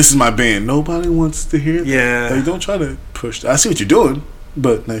 Yeah. This is my band. Nobody wants to hear that. Yeah. Like, don't try to push that. I see what you're doing,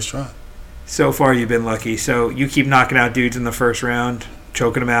 but nice try. So far, you've been lucky. So you keep knocking out dudes in the first round,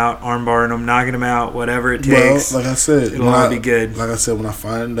 choking them out, armbarring them, knocking them out, whatever it takes. Well, like I said, it'll all be good. Like I said, when I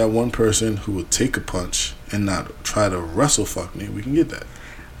find that one person who will take a punch and not try to wrestle fuck me, we can get that.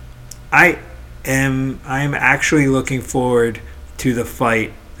 I am actually looking forward to the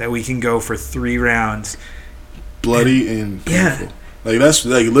fight that we can go for 3 rounds, bloody and painful. Yeah. Like that's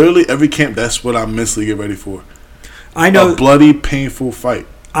like literally every camp. That's what I mentally get ready for. I know a bloody, painful fight.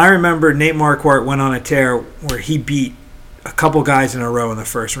 I remember Nate Marquardt went on a tear where he beat a couple guys in a row in the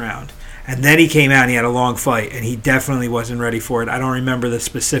first round. And then he came out and he had a long fight, and he definitely wasn't ready for it. I don't remember the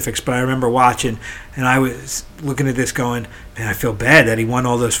specifics, but I remember watching, and I was looking at this going, man, I feel bad that he won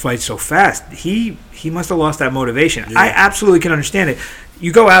all those fights so fast. He must have lost that motivation. Yeah. I absolutely can understand it.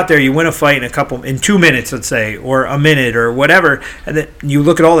 You go out there, you win a fight in 2 minutes, let's say, or a minute or whatever, and then you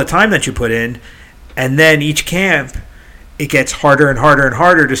look at all the time that you put in, and then each camp – it gets harder and harder and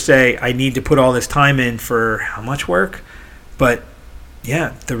harder to say, I need to put all this time in for how much work? But,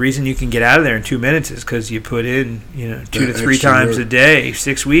 yeah, the reason you can get out of there in 2 minutes is because you put in, 2 to 3 times a day,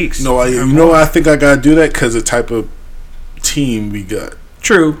 6 weeks. No, I think I got to do that because the type of team we got.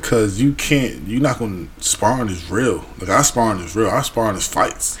 True. Because you're not going to, sparring is real. Like, our sparring is real. Our sparring is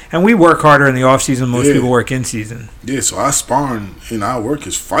fights. And we work harder in the off season than most people work in season. Yeah, so our sparring and our work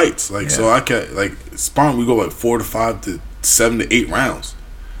is fights. Like, so I can, like, sparring, we go like 4 to 5 to 7 to 8 rounds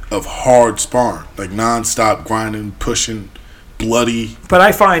of hard sparring. Like, nonstop grinding, pushing, bloody. But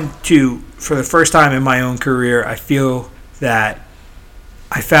I find, too, for the first time in my own career, I feel that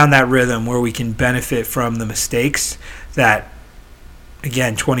I found that rhythm where we can benefit from the mistakes that,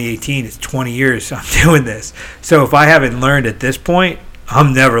 again, 2018 is 20 years I'm doing this. So if I haven't learned at this point,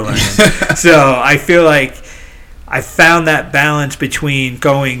 I'm never learning. So I feel like I found that balance between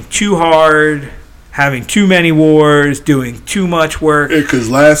going too hard, having too many wars, doing too much work. Yeah, because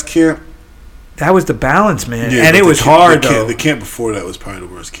last camp, that was the balance, man. Yeah, and it was hard, though. The camp before that was probably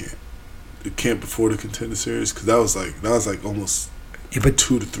the worst camp. The camp before the Contender Series, because that was like almost 2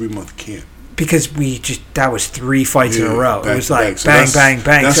 to 3 month camp. Because that was 3 fights in a row. It was like bang, bang,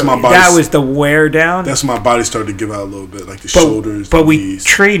 bang. That's so my body. That was the wear down. That's my body started to give out a little bit, like the shoulders. But we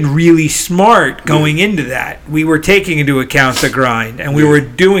trained really smart going into that. We were taking into account the grind, and we were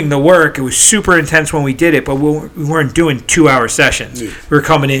doing the work. It was super intense when we did it, but we weren't doing 2-hour sessions. Yeah. We were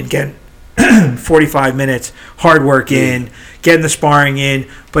coming in, getting 45 minutes, hard work in, getting the sparring in,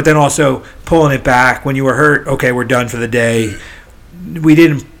 but then also pulling it back. When you were hurt, okay, we're done for the day. Yeah.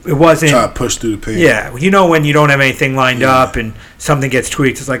 It wasn't try to push through the pain. Yeah, when you don't have anything lined up and something gets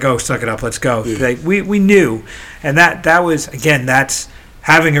tweaked, it's like, oh, suck it up, let's go. Yeah. Like, we knew, and that was, again, that's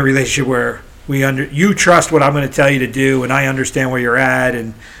having a relationship where you trust what I'm going to tell you to do, and I understand where you're at,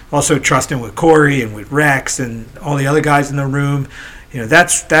 and also trusting with Corey and with Rex and all the other guys in the room.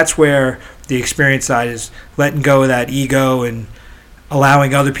 That's where the experience side is letting go of that ego and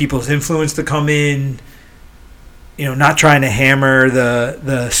allowing other people's influence to come in. Not trying to hammer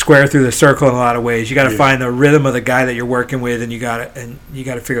the square through the circle in a lot of ways. You got to find the rhythm of the guy that you're working with, and you got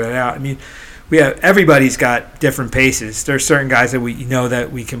to figure that out. I mean, everybody's got different paces. There's certain guys that we know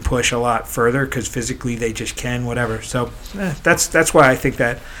that we can push a lot further because physically they just can, whatever. So that's why I think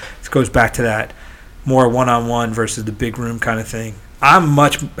that it goes back to that more one-on-one versus the big room kind of thing. I'm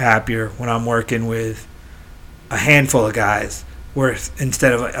much happier when I'm working with a handful of guys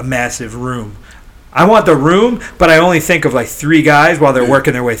instead of a massive room. I want the room, but I only think of like 3 guys while they're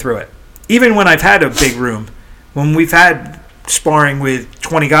working their way through it. Even when I've had a big room, when we've had sparring with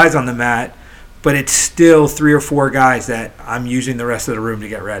 20 guys on the mat, but it's still 3 or 4 guys that I'm using the rest of the room to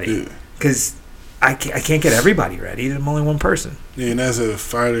get ready. Because I can't get everybody ready. I'm only one person. Yeah, and as a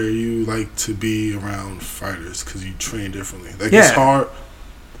fighter, you like to be around fighters because you train differently. Like, it's hard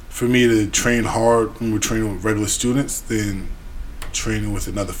for me to train hard when we're training with regular students than training with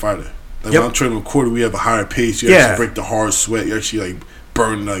another fighter. Like when I'm training with Cordy, we have a higher pace. You actually break the hard sweat. You actually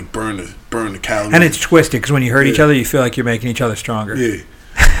burn the calories. And it's twisted because when you hurt each other, you feel like you're making each other stronger. Yeah.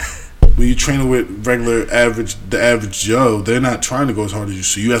 When you're training with the average Joe, they're not trying to go as hard as you,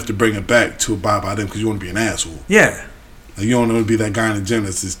 so you have to bring it back to abide by them because you want to be an asshole. Yeah. Like you don't want to be that guy in the gym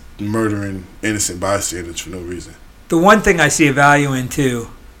that's just murdering innocent bystanders for no reason. The one thing I see a value in too,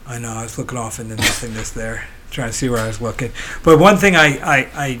 I know I was looking off into nothingness there, trying to see where I was looking. But one thing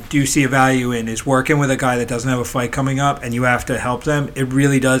I do see a value in is working with a guy that doesn't have a fight coming up and you have to help them. It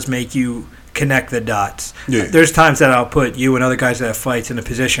really does make you connect the dots. Yeah. There's times that I'll put you and other guys that have fights in a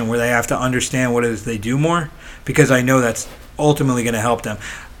position where they have to understand what it is they do more because I know that's ultimately going to help them.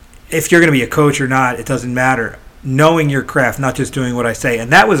 If you're going to be a coach or not, it doesn't matter. Knowing your craft, not just doing what I say. And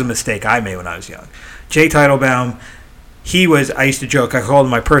that was a mistake I made when I was young. Jay Teitelbaum, I used to joke, I called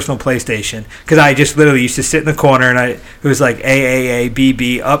him my personal PlayStation because I just literally used to sit in the corner and it was like A, B,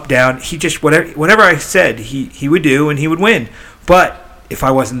 B, up, down. He just, whatever I said, he would do and he would win. But if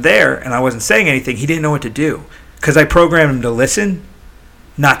I wasn't there and I wasn't saying anything, he didn't know what to do because I programmed him to listen,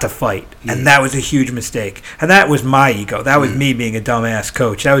 not to fight. Yeah. And that was a huge mistake. And that was my ego. That was me being a dumbass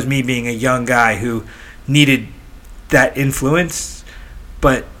coach. That was me being a young guy who needed that influence.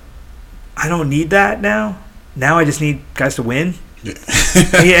 But I don't need that now. Now I just need guys to win. Yeah.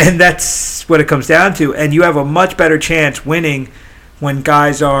 And that's what it comes down to. And you have a much better chance winning when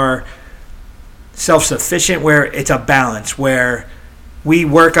guys are self-sufficient, where it's a balance, where we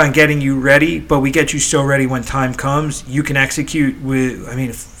work on getting you ready, but we get you so ready when time comes, you can execute with,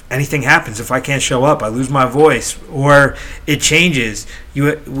 if anything happens, if I can't show up, I lose my voice, or it changes,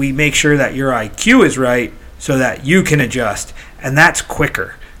 we make sure that your IQ is right so that you can adjust. And that's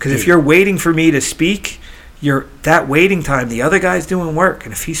quicker. Because if you're waiting for me to speak, that waiting time, the other guy's doing work.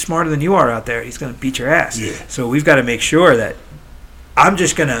 And if he's smarter than you are out there, he's going to beat your ass. Yeah. So we've got to make sure that I'm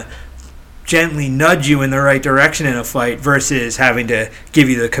just going to gently nudge you in the right direction in a fight versus having to give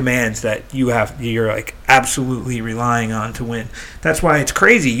you the commands that you're like absolutely relying on to win. That's why it's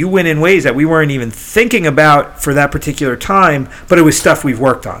crazy. You win in ways that we weren't even thinking about for that particular time, but it was stuff we've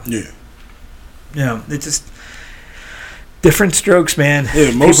worked on. Yeah. It's just different strokes, man.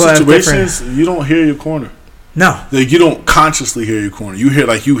 Yeah, most situations you don't hear your corner. No. Like you don't consciously hear your corner. You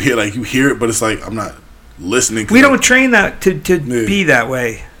hear it, but it's like I'm not listening. We don't train that to be that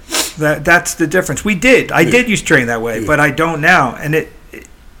way. That's the difference. We did. I did used to train that way, but I don't now. And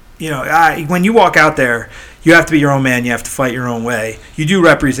when you walk out there, you have to be your own man. You have to fight your own way. You do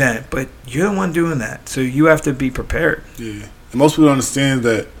represent, but you're the one doing that. So you have to be prepared. Yeah. And most people don't understand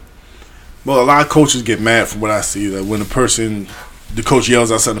that. Well, a lot of coaches get mad from what I see. That when the coach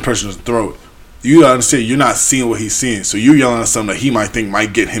yells out something, the person doesn't throw it. You gotta understand, you're not seeing what he's seeing. So you're yelling at something that he might think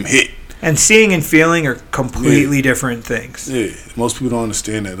might get him hit. And seeing and feeling are completely different things. Yeah, most people don't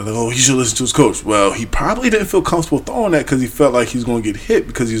understand that. They're like, he should listen to his coach. Well, he probably didn't feel comfortable throwing that because he felt like he was going to get hit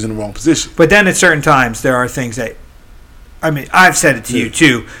because he was in the wrong position. But then at certain times, there are things that, I've said it to you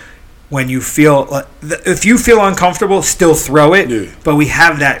too. When you feel, if you feel uncomfortable, still throw it. Yeah. But we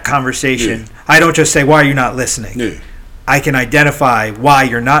have that conversation. Yeah. I don't just say, why are you not listening? Yeah. I can identify why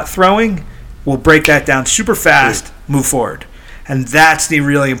you're not throwing. We'll break that down super fast, move forward. And that's the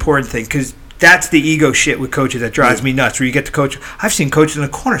really important thing, because that's the ego shit with coaches that drives me nuts. Where you get the coach, I've seen coaches in the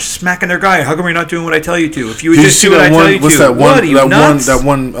corner smacking their guy. How come you're not doing what I tell you to? If you would just do what I tell you to, what are you nuts? That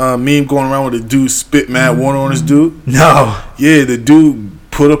one meme going around with the dude spit mad water on his dude? No. Yeah, the dude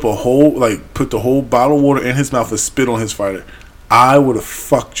put the whole bottle of water in his mouth and spit on his fighter. I would have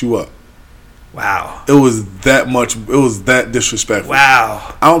fucked you up. Wow. It was that disrespectful.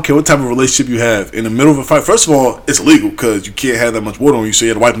 Wow. I don't care what type of relationship you have. In the middle of a fight, first of all, it's illegal because you can't have that much water on you, so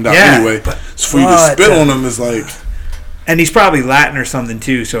you had to wipe him down anyway. So for you to spit on him is like... And he's probably Latin or something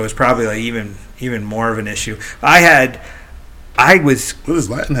too, so it's probably like even more of an issue. What does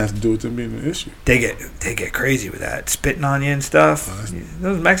Latin have to do with them being an issue? They get crazy with that. Spitting on you and stuff.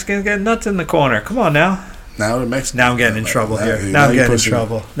 Those Mexicans get nuts in the corner. Come on now. Now the Mexican. Now I'm getting in trouble here. Now I'm getting in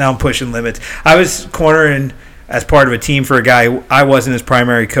trouble. Now I'm pushing limits. I was cornering as part of a team for a guy. I wasn't his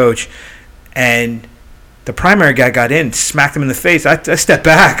primary coach, and the primary guy got in, smacked him in the face. I stepped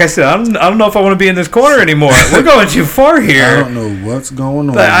back. I said, I don't know if I want to be in this corner anymore. We're going too far here. I don't know what's going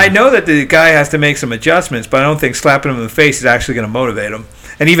on. But I know that the guy has to make some adjustments, but I don't think slapping him in the face is actually going to motivate him.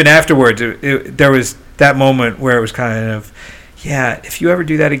 And even afterwards, there was that moment where it was kind of, if you ever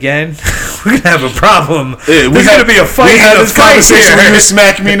do that again, we're going to have a problem. Yeah, there's going to be a fight. We had this conversation when you were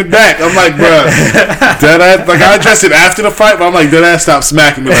smacking me in the back. I'm like, bro, I addressed it after the fight, but I'm like, deadass, stop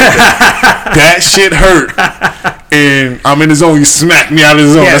smacking me like that. That shit hurt. And I'm in the zone. You smack me out of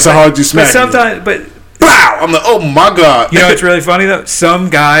the zone. That's how hard you smack me. But I'm like, oh my god. You know what's really funny though? Some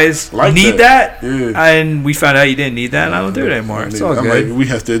guys need that, yeah. And we found out you didn't need that, and I don't do it anymore. It's all good. Like, we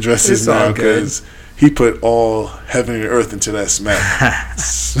have to address this now because he put all heaven and earth into that smack.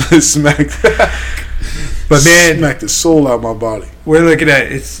 Smack. But man, smacked the soul out of my body. We're looking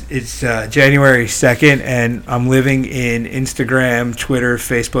at it's January 2nd, and I'm living in Instagram, Twitter,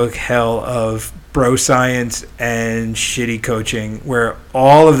 Facebook hell of bro science and shitty coaching, where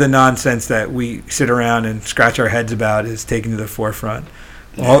all of the nonsense that we sit around and scratch our heads about is taken to the forefront.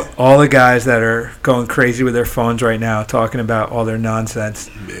 All the guys that are going crazy with their phones right now, talking about all their nonsense.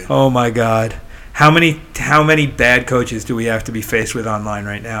 Yeah. Oh my God, how many bad coaches do we have to be faced with online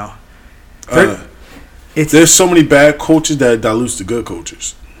right now? There's so many bad coaches that dilutes the good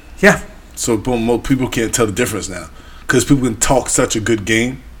coaches. Yeah. So people can't tell the difference now because people can talk such a good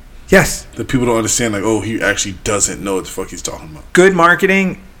game. Yes. That people don't understand, like, oh, he actually doesn't know what the fuck he's talking about. Good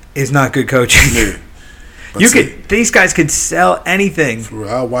marketing is not good coaching. Yeah. These guys could sell anything.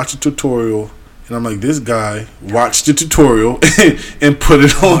 I watch a tutorial, and I'm like, this guy watched the tutorial and put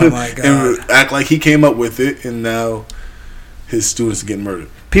it on and act like he came up with it, and now his students are getting murdered.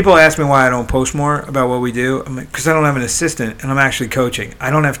 People ask me why I don't post more about what we do. I'm like, because I don't have an assistant, and I'm actually coaching.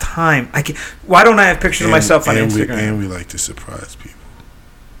 I don't have time. Why don't I have pictures of myself on Instagram? And we like to surprise people.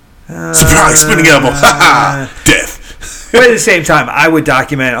 Surprise, spinning elbow. Death. But at the same time, I would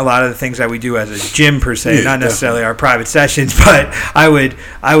document a lot of the things that we do as a gym per se, not necessarily our private sessions, but I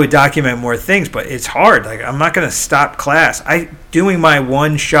would document more things. But it's hard. Like, I'm not going to stop class. Doing my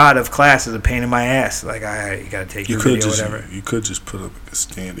one shot of class is a pain in my ass. Like, you got to take your video, whatever. You could just put up a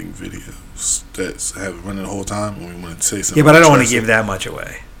standing video that's have it running the whole time when we want to say something. Yeah, but I don't want to give that much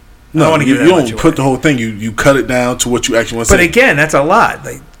away. No, you don't put the whole thing. You cut it down to what you actually want to say. But again, that's a lot.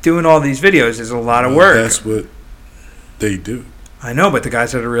 Like, doing all these videos is a lot of work. That's what they do. I know, but the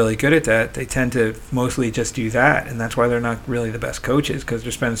guys that are really good at that, they tend to mostly just do that, and that's why they're not really the best coaches, because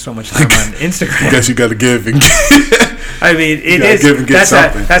they're spending so much time on Instagram. I guess you got to give and get. I mean, it is. Give and get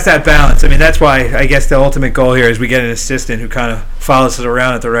that's that balance. I mean, that's why I guess the ultimate goal here is we get an assistant who kind of follows us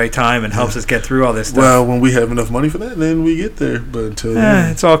around at the right time and helps us get through all this stuff. Well, when we have enough money for that, then we get there. But until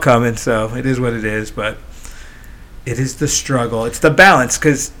then, it's all coming, so it is what it is. But it is the struggle. It's the balance,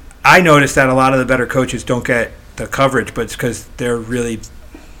 because I noticed that a lot of the better coaches don't get the coverage, but it's because they're really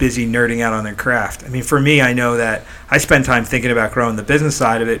busy nerding out on their craft. I mean, for me, I know that I spend time thinking about growing the business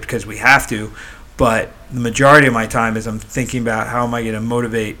side of it because we have to, but the majority of my time is I'm thinking about how am I going to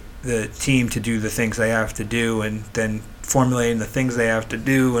motivate the team to do the things they have to do, and then formulating the things they have to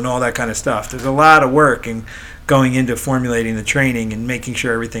do and all that kind of stuff. There's a lot of work and going into formulating the training and making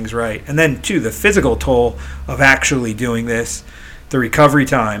sure everything's right. And then, too, the physical toll of actually doing this, the recovery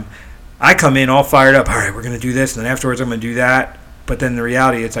time. I come in all fired up. All right, we're going to do this, and then afterwards I'm going to do that. But then the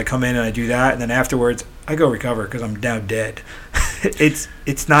reality is I come in and I do that, and then afterwards I go recover because I'm now dead. It's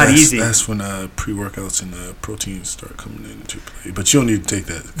not easy. That's when pre-workouts and proteins start coming into play. But you don't need to take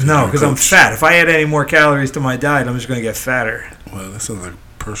that. No, because I'm fat. If I add any more calories to my diet, I'm just going to get fatter. Well, that sounds like a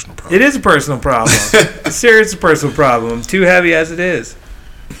personal problem. It is a personal problem. It's serious personal problem. I'm too heavy as it is.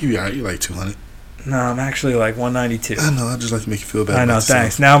 You like 200. No, I'm actually like 192. I know. I just like to make you feel bad. I know.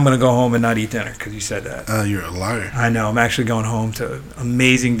 Thanks. Now I'm going to go home and not eat dinner because you said that. You're a liar. I know. I'm actually going home to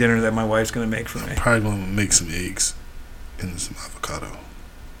amazing dinner that my wife's going to make for me. I'm probably going to make some eggs and some avocado.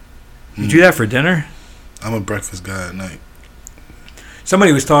 You do that for dinner? I'm a breakfast guy at night.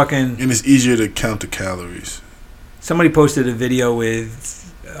 Somebody was talking... And it's easier to count the calories. Somebody posted a video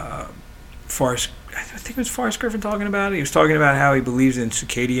with Forrest... I think it was Forrest Griffin talking about it. He was talking about how he believes in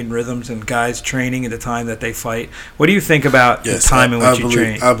circadian rhythms and guys training at the time that they fight. What do you think about the time in which you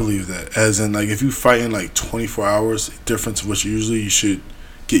train? I believe that. As in, like, if you fight in like 24 hours difference of what you should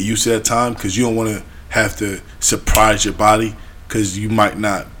get used to that time, because you don't want to have to surprise your body because you might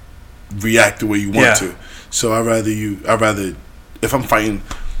not react the way you want to. So I'd rather if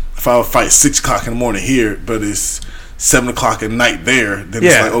I would fight 6 o'clock in the morning here, but it's 7 o'clock at night there, then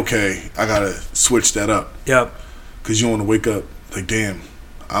it's like, okay, I gotta switch that up. Yep. Because you don't want to wake up like, damn,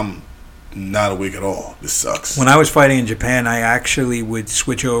 I'm not awake at all. This sucks. When I was fighting in Japan, I actually would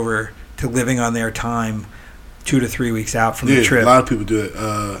switch over to living on their time 2 to 3 weeks out from the trip. A lot of people do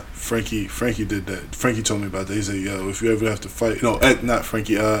it. Frankie did that. Frankie told me about that. He said, yo, if you ever have to fight, not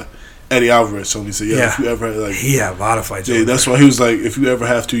Frankie, Eddie Alvarez told me, he said, if you ever like, he had a lot of fights. Yeah, that's why he was like, if you ever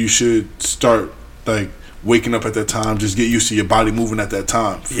have to, you should start like waking up at that time. Just get used to your body moving at that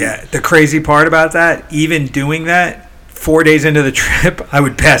time. Yeah, the crazy part about that, even doing that 4 days into the trip, I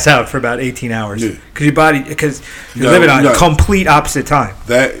would pass out for about 18 hours because you're living on complete opposite time.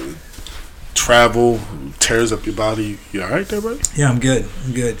 That travel tears up your body. You all right there, buddy? Yeah, I'm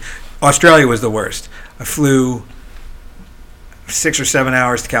good. Australia was the worst. I flew 6 or 7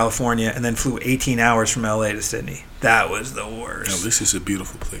 hours to California and then flew 18 hours from LA to Sydney. That was the worst. No, this is a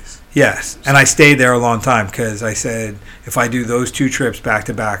beautiful place. Yes, and I stayed there a long time because I said if I do those 2 trips back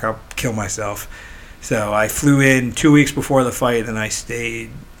to back, I'll kill myself. So I flew in 2 weeks before the fight, and I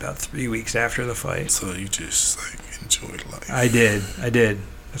stayed about 3 weeks after the fight. So you just enjoyed life. I did.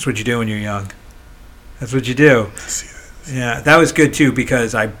 That's what you do when you're young. That's what you do. I see that. Yeah, that was good too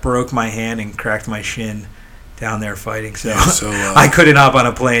because I broke my hand and cracked my shin down there fighting. So, I couldn't hop on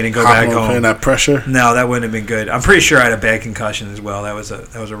a plane and go back home. Plane, that pressure? No, that wouldn't have been good. I'm pretty sure I had a bad concussion as well. That was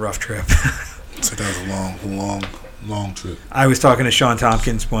a rough trip. So that was a long trip. I was talking to Sean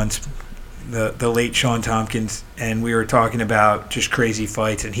Tompkins once, the late Sean Tompkins, and we were talking about just crazy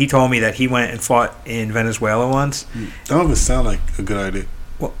fights. And he told me that he went and fought in Venezuela once. That don't even sound like a good idea.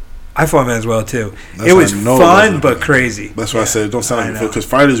 I fought in Venezuela too. It was fun but crazy. That's why I said it don't sound like because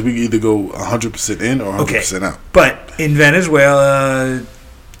fighters we either go 100% in or 100% out. But in Venezuela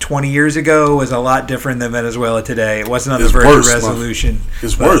 20 years ago was a lot different than Venezuela today. It wasn't on the verge of resolution.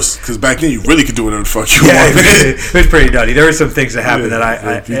 It's worse because back then you really could do whatever the fuck you want. It was pretty nutty. There were some things that happened that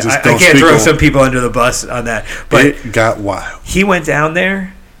I can't throw some people under the bus on that. But it got wild. He went down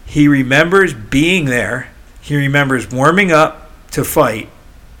there. He remembers being there. He remembers warming up to fight.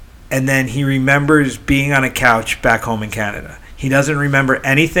 And then he remembers being on a couch back home in Canada. He doesn't remember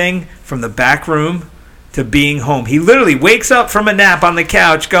anything from the back room to being home. He literally wakes up from a nap on the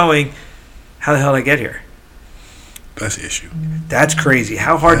couch going, how the hell did I get here? That's the issue. That's crazy.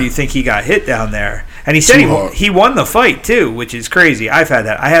 How hard do you think he got hit down there? And he said he won the fight, too, which is crazy. I've had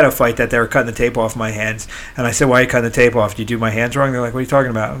that. I had a fight that they were cutting the tape off my hands. And I said, why are you cutting the tape off? Did you do my hands wrong? They're like, what are you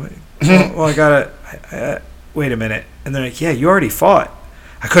talking about? I'm like, well, I got to... wait a minute. And they're like, yeah, you already fought.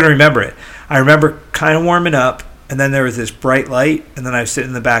 I couldn't remember it. I remember kind of warming up, and then there was this bright light, and then I was sitting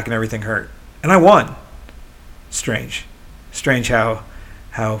in the back, and everything hurt. And I won. Strange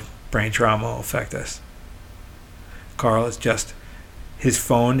how brain trauma will affect us. Carl is just... His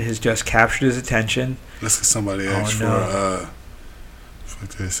phone has just captured his attention. Let's get somebody ask for... Fuck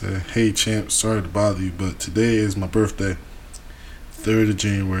they say, hey, champ, sorry to bother you, but today is my birthday. 3rd of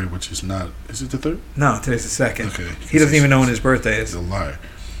January, which is not... Is it the 3rd? No, today's the 2nd. Okay. He doesn't even know when his birthday is. He's a liar.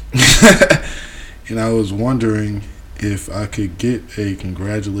 And I was wondering if I could get a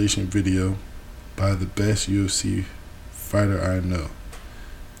congratulation video by the best UFC fighter I know.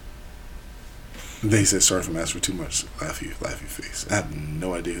 They said, sorry for asking for too much. Laughy face. I have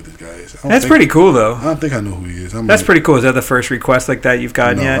no idea who this guy is. That's pretty cool, though. I don't think I know who he is. That's pretty cool. Is that the first request like that you've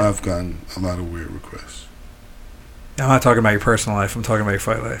gotten yet? No, I've gotten a lot of weird requests. I'm not talking about your personal life. I'm talking about your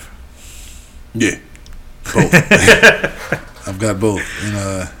fight life. Yeah, both. I've got both,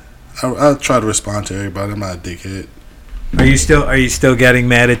 and I try to respond to everybody. I'm not a dickhead. Are you still getting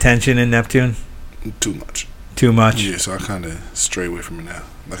mad attention in Neptune? Too much. Too much. Yeah, so I kind of stray away from it now.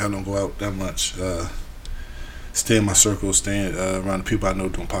 Like I don't go out that much. Stay in my circle, stay around the people I know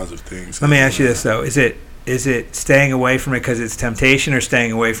doing positive things. Let me ask you this though: is it staying away from it because it's temptation, or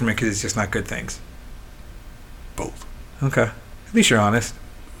staying away from it because it's just not good things? Both. Okay. At least you're honest.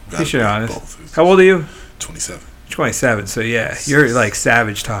 Both. How old are you? 27. 27. So yeah, you're like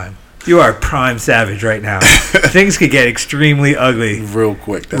savage time. You are prime savage right now. Things could get extremely ugly real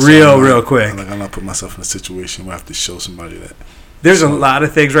quick. That's real quick. I'm not putting myself in a situation where I have to show somebody that. There's a lot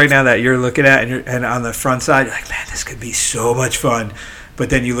of things right now that you're looking at, and on the front side, you're like, man, this could be so much fun.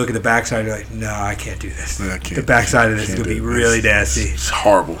 But then you look at the backside, you're like, no, I can't do this. Yeah, I can't. The backside of this is going to be really nasty. It's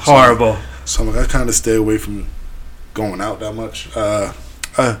horrible. So I kind of stay away from going out that much.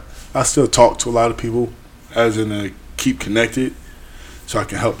 I still talk to a lot of people, as in keep connected, so I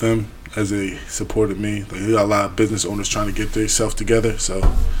can help them as they supported me. Like, you got a lot of business owners trying to get themselves together, so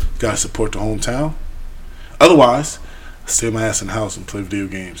got to support the hometown. Otherwise, I stay my ass in the house and play video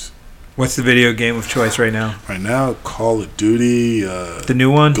games. What's the video game of choice right now? Right now, Call of Duty. The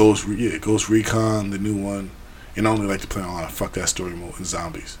new one? Ghost Recon, the new one. And I only like to play on Fuck That Story Mode and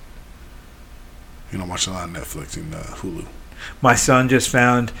Zombies. I'm watching a lot of Netflix and Hulu. My son just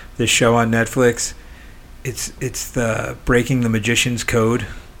found this show on Netflix. It's the Breaking the Magician's Code.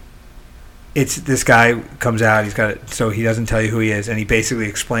 It's this guy comes out. He's got it, so he doesn't tell you who he is, and he basically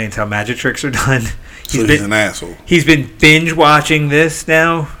explains how magic tricks are done. He's an asshole. He's been binge watching this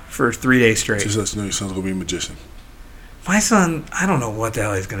now for 3 days straight. Just let you know your son's gonna be a magician. My son, I don't know what the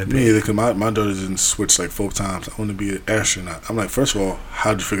hell he's gonna be. Me either, because my daughter didn't switch like 4 times. I want to be an astronaut. I'm like, first of all,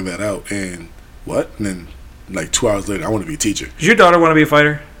 how'd you figure that out? And what? And then like 2 hours later, I want to be a teacher. Does your daughter want to be a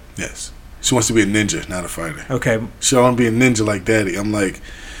fighter? Yes. She wants to be a ninja, not a fighter. Okay. She don't want to be a ninja like daddy. I'm like,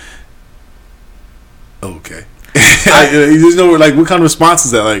 okay. There's no like, what kind of response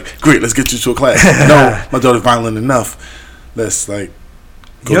is that? Like, great, let's get you to a class. No, my daughter's violent enough. Let's like.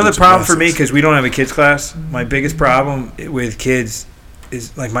 You know the problem for me, because we don't have a kids class. My biggest problem with kids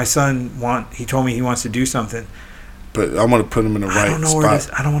is like my son he told me he wants to do something. But I want to put him in the right spot.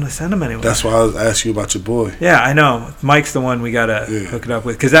 I don't want to send him anywhere. That's why I was asking you about your boy. Yeah, I know. Mike's the one we gotta hook it up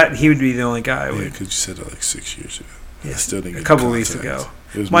with, because he would be the only guy. Yeah, because you said that like 6 years ago. Yeah, I still didn't get a couple weeks ago.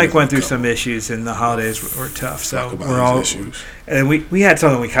 Mike went through some issues, and the holidays were tough. So we're all issues. And we had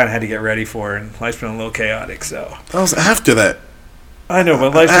something we kind of had to get ready for, and life's been a little chaotic. So that was after that. I know,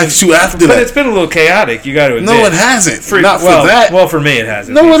 but life's after that. But it's been a little chaotic. You got to admit. No, it hasn't. Not for that. Well, for me, it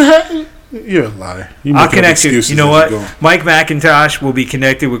hasn't. No, it hasn't. You're a liar. I'll connect you. You know what? Mike McIntosh will be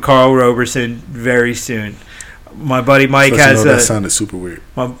connected with Carl Roberson very soon. My buddy Mike has. That sounded super weird.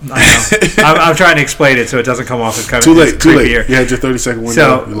 I know. I'm trying to explain it so it doesn't come off as kind of too late. You had your 30-second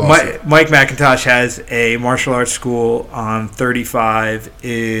window. So Mike McIntosh has a martial arts school on 35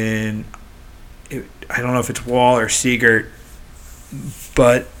 in. I don't know if it's Wall or Seagirt,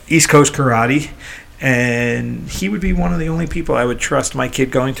 but East Coast Karate, and he would be one of the only people I would trust my kid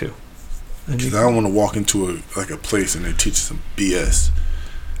going to. Because I don't want to walk into a place and they're teaching some BS.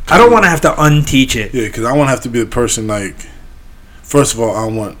 I don't want to have to unteach it. Yeah, because I want to have to be the person like. First of all, I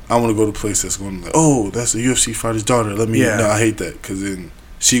want to go to a place that's going to like, oh, that's a UFC fighter's daughter. Let me. Yeah. No, I hate that, because then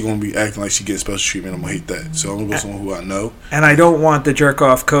she going to be acting like she getting special treatment. I'm gonna hate that. So I'm gonna go someone who I know. And I don't want the jerk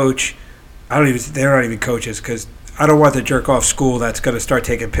off coach. They're not even coaches, because I don't want the jerk off school that's going to start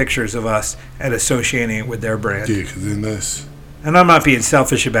taking pictures of us and associating it with their brand. Yeah, because then that's. And I'm not being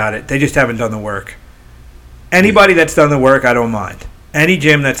selfish about it. They just haven't done the work. Anybody that's done the work, I don't mind. Any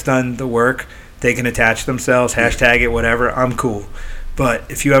gym that's done the work, they can attach themselves, hashtag it, whatever. I'm cool. But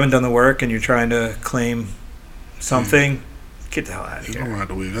if you haven't done the work and you're trying to claim something, get the hell out of here.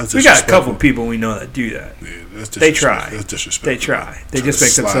 We got a couple people we know that do that. Yeah, that's disrespectful. They try. That's disrespectful. They try. They just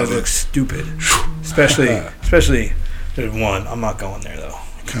make themselves look stupid. Especially, there's one. I'm not going there, though.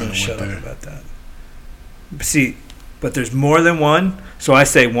 I'm going to shut up about that. But there's more than one. So I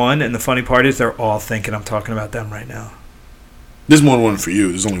say one, and the funny part is they're all thinking I'm talking about them right now. There's more than one for you.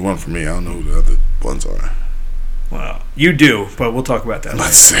 There's only one for me. I don't know who the other ones are. Well, you do, but we'll talk about that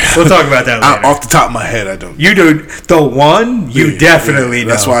later. We'll talk about that later. Off the top of my head, I don't. You do. The one, you definitely know.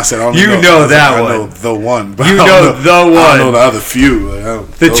 That's why I said I don't know. You know that one. I know the one. But you know the one. I don't know the other few.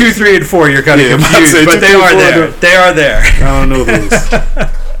 The 2, 3, and 4, you're kind of confused, but they are there. They are there. I don't know those.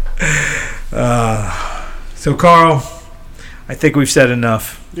 So, Carl, I think we've said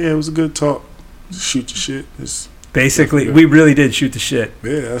enough. Yeah, it was a good talk. Just shoot your shit. Basically, we really did shoot the shit.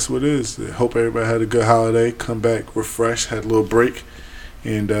 Yeah, that's what it is. I hope everybody had a good holiday. Come back refreshed, had a little break,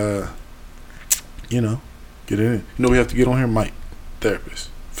 and get in it. We have to get on here, Mike,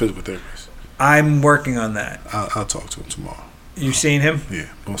 physical therapist. I'm working on that. I'll talk to him tomorrow. You seen him? Yeah,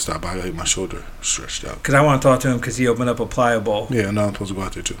 don't stop by. I got my shoulder stretched out. Because I want to talk to him because he opened up a pliable. Yeah, no, I'm supposed to go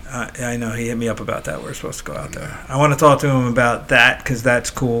out there too. I know, he hit me up about that. We're supposed to go out there. I want to talk to him about that because that's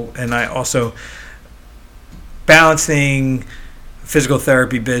cool. And I also balancing physical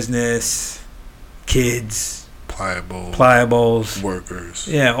therapy business, kids, pliables, workers.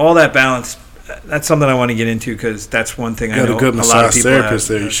 Yeah, all that balance. That's something I want to get into because that's one thing I know. Got a good massage therapist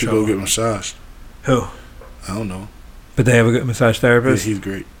there. You should go get massaged. Who? I don't know. But they have a good massage therapist? Yeah, he's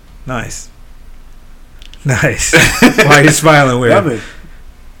great. Nice. Why are you smiling weird?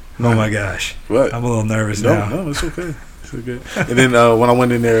 Oh my gosh. What? I'm a little nervous now. No, it's okay. It's okay. And then when I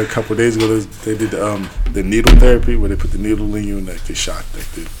went in there a couple of days ago, they did the needle therapy where they put the needle in you and they shot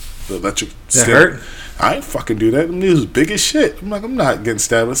the electric. That hurt? I ain't fucking do that. Them needles big as shit. I'm like, I'm not getting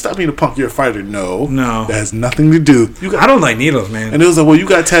stabbed. Stop being a punk. You're a fighter. No. That has nothing to do. I don't like needles, man. And it was like, well, you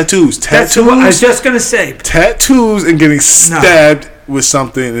got tattoos. That's what I was just going to say. Tattoos and getting stabbed with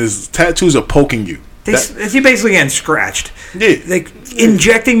something tattoos are poking you. You're basically getting scratched. Yeah. Like,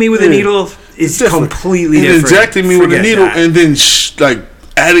 injecting me with a needle is completely different. Injecting me with a needle and then,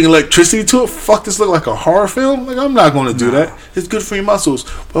 adding electricity to it. Fuck, this look like a horror film. Like, I'm not going to do that. It's good for your muscles.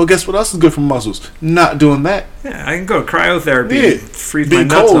 Well, guess what else is good for muscles? Not doing that. Yeah, I can go to cryotherapy and freeze my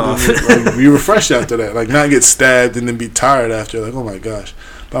nuts off. And, be refreshed after that. Like, not get stabbed and then be tired after. Like, oh my gosh.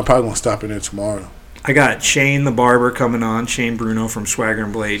 But I'm probably going to stop in there tomorrow. I got Shane the barber coming on. Shane Bruno from Swagger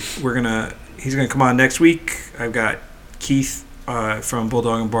and Blade. He's gonna come on next week. I've got Keith from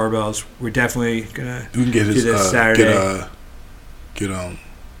Bulldog and Barbells. We're definitely gonna do this Saturday. Get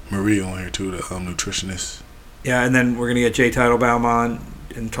Marie on here too, the nutritionist. Yeah, and then we're gonna get Jay Teitelbaum on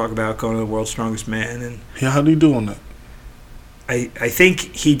and talk about going to the World's Strongest Man. And yeah, how do you do on that? I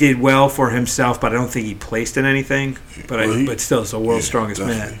think he did well for himself, but I don't think he placed in anything. But still, it's the World's Strongest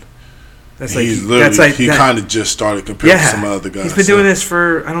Man. That's he kind of just started compared to some other guys. He's been doing this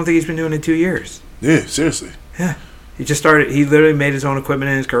for, I don't think he's been doing it 2 years. Yeah, seriously. Yeah. He just started, he literally made his own equipment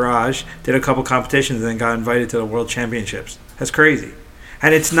in his garage, did a couple competitions, and then got invited to the World Championships. That's crazy.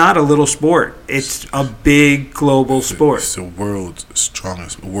 And it's not a little sport. It's a big global sport. It's the world's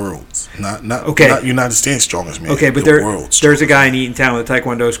strongest. Not United States strongest, man. Okay, but there's a guy in Eatontown with a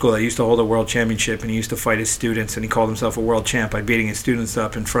Taekwondo school that used to hold a world championship, and he used to fight his students, and he called himself a world champ by beating his students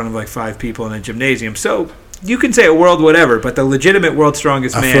up in front of like 5 people in a gymnasium. So you can say a world whatever, but the legitimate world's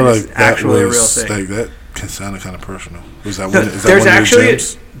strongest man is actually a real thing. Like that can sound kind of personal. Was that one? Is that one of your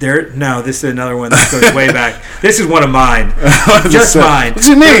gyms? No, this is another one that goes way back. This is one of mine. Just mine. What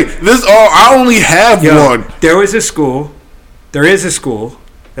do you mean? I only have one. There is a school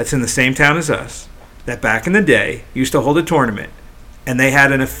that's in the same town as us that back in the day used to hold a tournament, and they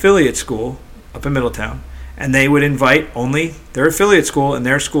had an affiliate school up in Middletown, and they would invite only their affiliate school and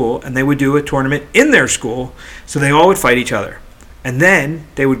their school, and they would do a tournament in their school, so they all would fight each other. And then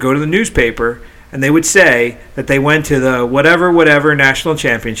they would go to the newspaper and they would say that they went to the whatever national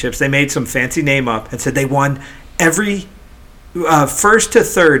championships. They made some fancy name up and said they won every first to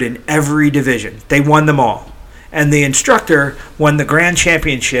third in every division. They won them all. And the instructor won the grand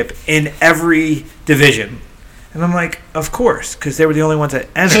championship in every division. And I'm like, of course, because they were the only ones that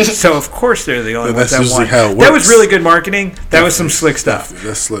entered. So, of course, they're the only ones that won. How it works. That was really good marketing. That was some slick stuff.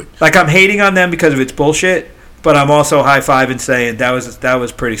 That's slick. Like, I'm hating on them because of its bullshit. But I'm also high-fiving saying that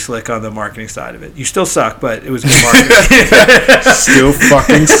was pretty slick on the marketing side of it. You still suck, but it was good marketing. Still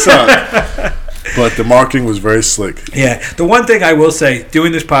fucking suck. But the marketing was very slick. Yeah. The one thing I will say,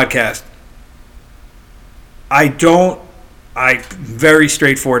 doing this podcast, I'm very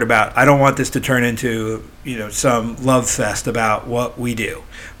straightforward about. I don't want this to turn into, some love fest about what we do.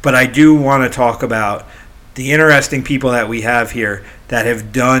 But I do want to talk about the interesting people that we have here that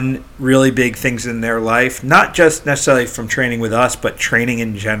have done really big things in their life, not just necessarily from training with us, but training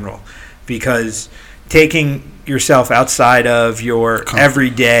in general. Because taking yourself outside of your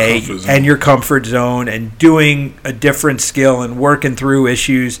everyday and your comfort zone and doing a different skill and working through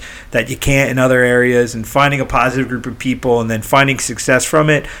issues that you can't in other areas and finding a positive group of people and then finding success from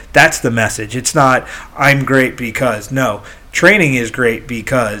it, that's the message. It's not, I'm great because. No. Training is great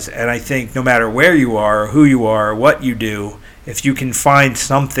because, and I think no matter where you are, or who you are, or what you do, if you can find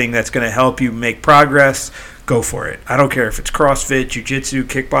something that's going to help you make progress, go for it. I don't care if it's CrossFit, Jiu-Jitsu,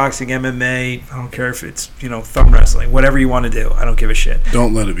 kickboxing, MMA. I don't care if it's, thumb wrestling. Whatever you want to do. I don't give a shit.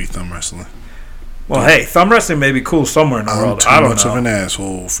 Don't let it be thumb wrestling. Well, hey, thumb wrestling may be cool somewhere in the world. I don't know. I'm too much of an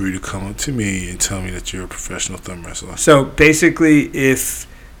asshole for you to come up to me and tell me that you're a professional thumb wrestler. So, basically, if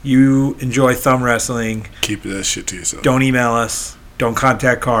you enjoy thumb wrestling, keep that shit to yourself. Don't email us. Don't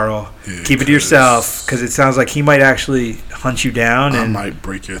contact Carl. Yeah, keep it to yourself because it sounds like he might actually hunt you down. I might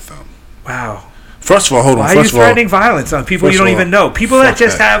break your thumb. Wow. First of all, hold on. Why are you threatening violence on people you don't even know? People that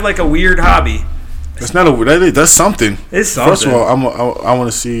just have like a weird hobby. That's not a. That's something. It's something. First of all, I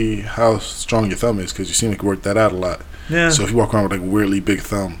want to see how strong your thumb is because you seem like you work that out a lot. Yeah. So if you walk around with like a weirdly big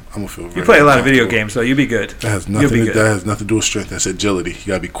thumb, I'm gonna feel. You play a lot of video games, so you'll be good. That has nothing. That has nothing to do with strength. That's agility. You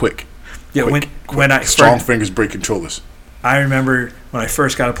gotta be quick. Yeah. Quick. When I strong fingers break controllers. I remember when I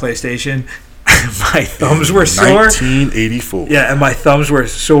first got a PlayStation, my thumbs were sore. 1984. Yeah, and my thumbs were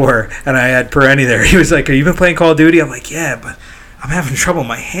sore, and I had Perenni there. He was like, "Have you been playing Call of Duty?" I'm like, "Yeah, but I'm having trouble.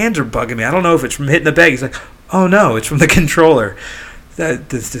 My hands are bugging me. I don't know if it's from hitting the bag." He's like, "Oh no, it's from the controller."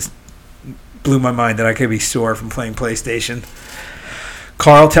 This just blew my mind that I could be sore from playing PlayStation.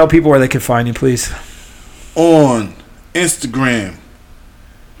 Carl, tell people where they can find you, please. On Instagram,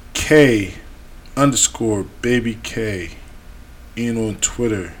 K_baby_K. And on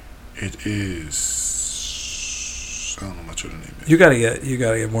Twitter, it is. I don't know what my Twitter name is. You gotta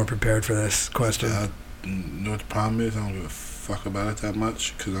get more prepared for this question. You know what the problem is? I don't give a fuck about it that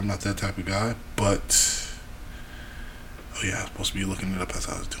much because I'm not that type of guy. But I was supposed to be looking it up as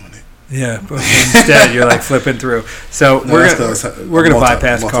I was doing it. Yeah, but instead you're like flipping through. So we're gonna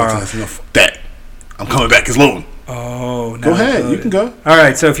bypass Carl. That I'm coming back as Logan. Oh, no. Go ahead. You can go. All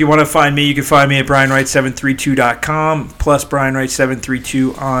right. So if you want to find me, you can find me at BrianWright732.com plus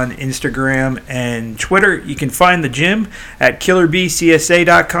BrianWright732 on Instagram and Twitter. You can find the gym at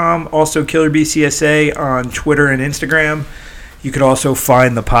KillerBCSA.com. Also KillerBCSA on Twitter and Instagram. You could also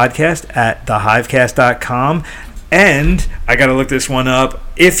find the podcast at thehivecast.com. And I got to look this one up.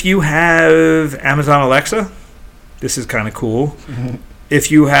 If you have Amazon Alexa, this is kind of cool. Mm-hmm. If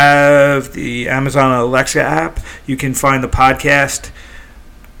you have the Amazon Alexa app, you can find the podcast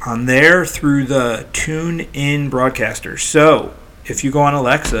on there through the TuneIn broadcaster. So if you go on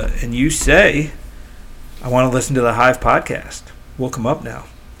Alexa and you say, I want to listen to the Hive podcast, we'll come up now.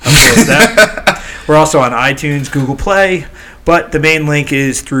 How cool is that? We're also on iTunes, Google Play, but the main link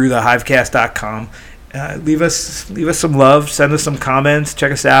is through the Hivecast.com. Leave us some love, send us some comments,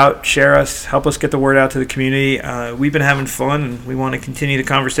 check us out, share us, help us get the word out to the community. We've been having fun, and we want to continue the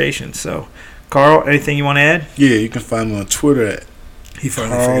conversation. So, Carl, anything you want to add? Yeah, you can find me on Twitter at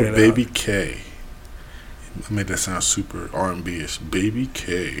Carl Baby K. I made that sound super R&B-ish. Baby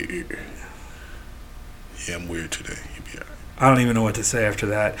K. Yeah, I'm weird today. You'll be all right. I don't even know what to say after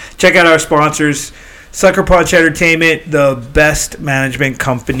that. Check out our sponsors. Sucker Punch Entertainment, the best management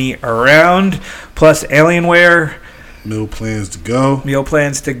company around, plus Alienware. Meal Plans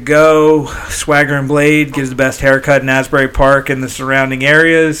to Go. Swagger and Blade gives the best haircut in Asbury Park and the surrounding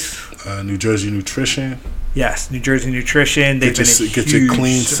areas. New Jersey Nutrition. Yes, New Jersey Nutrition. They've been a huge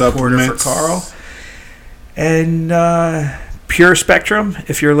clean supporter supplements for Carl. And Pure Spectrum,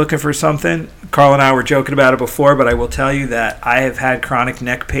 if you're looking for something. Carl and I were joking about it before, but I will tell you that I have had chronic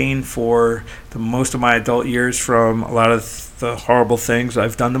neck pain for the most of my adult years from a lot of the horrible things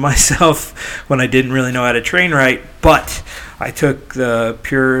I've done to myself when I didn't really know how to train right. But I took the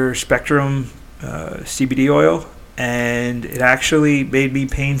Pure Spectrum CBD oil, and it actually made me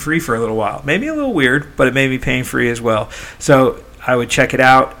pain-free for a little while. Made me a little weird, but it made me pain-free as well. So I would check it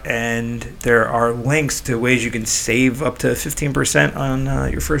out, and there are links to ways you can save up to 15%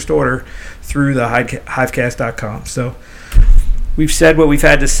 on your first order through the Hivecast.com. So we've said what we've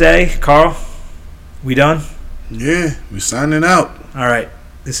had to say. Carl, we done? Yeah, we're signing out. All right.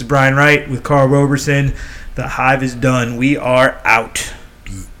 This is Brian Wright with Carl Roberson. The Hive is done. We are out.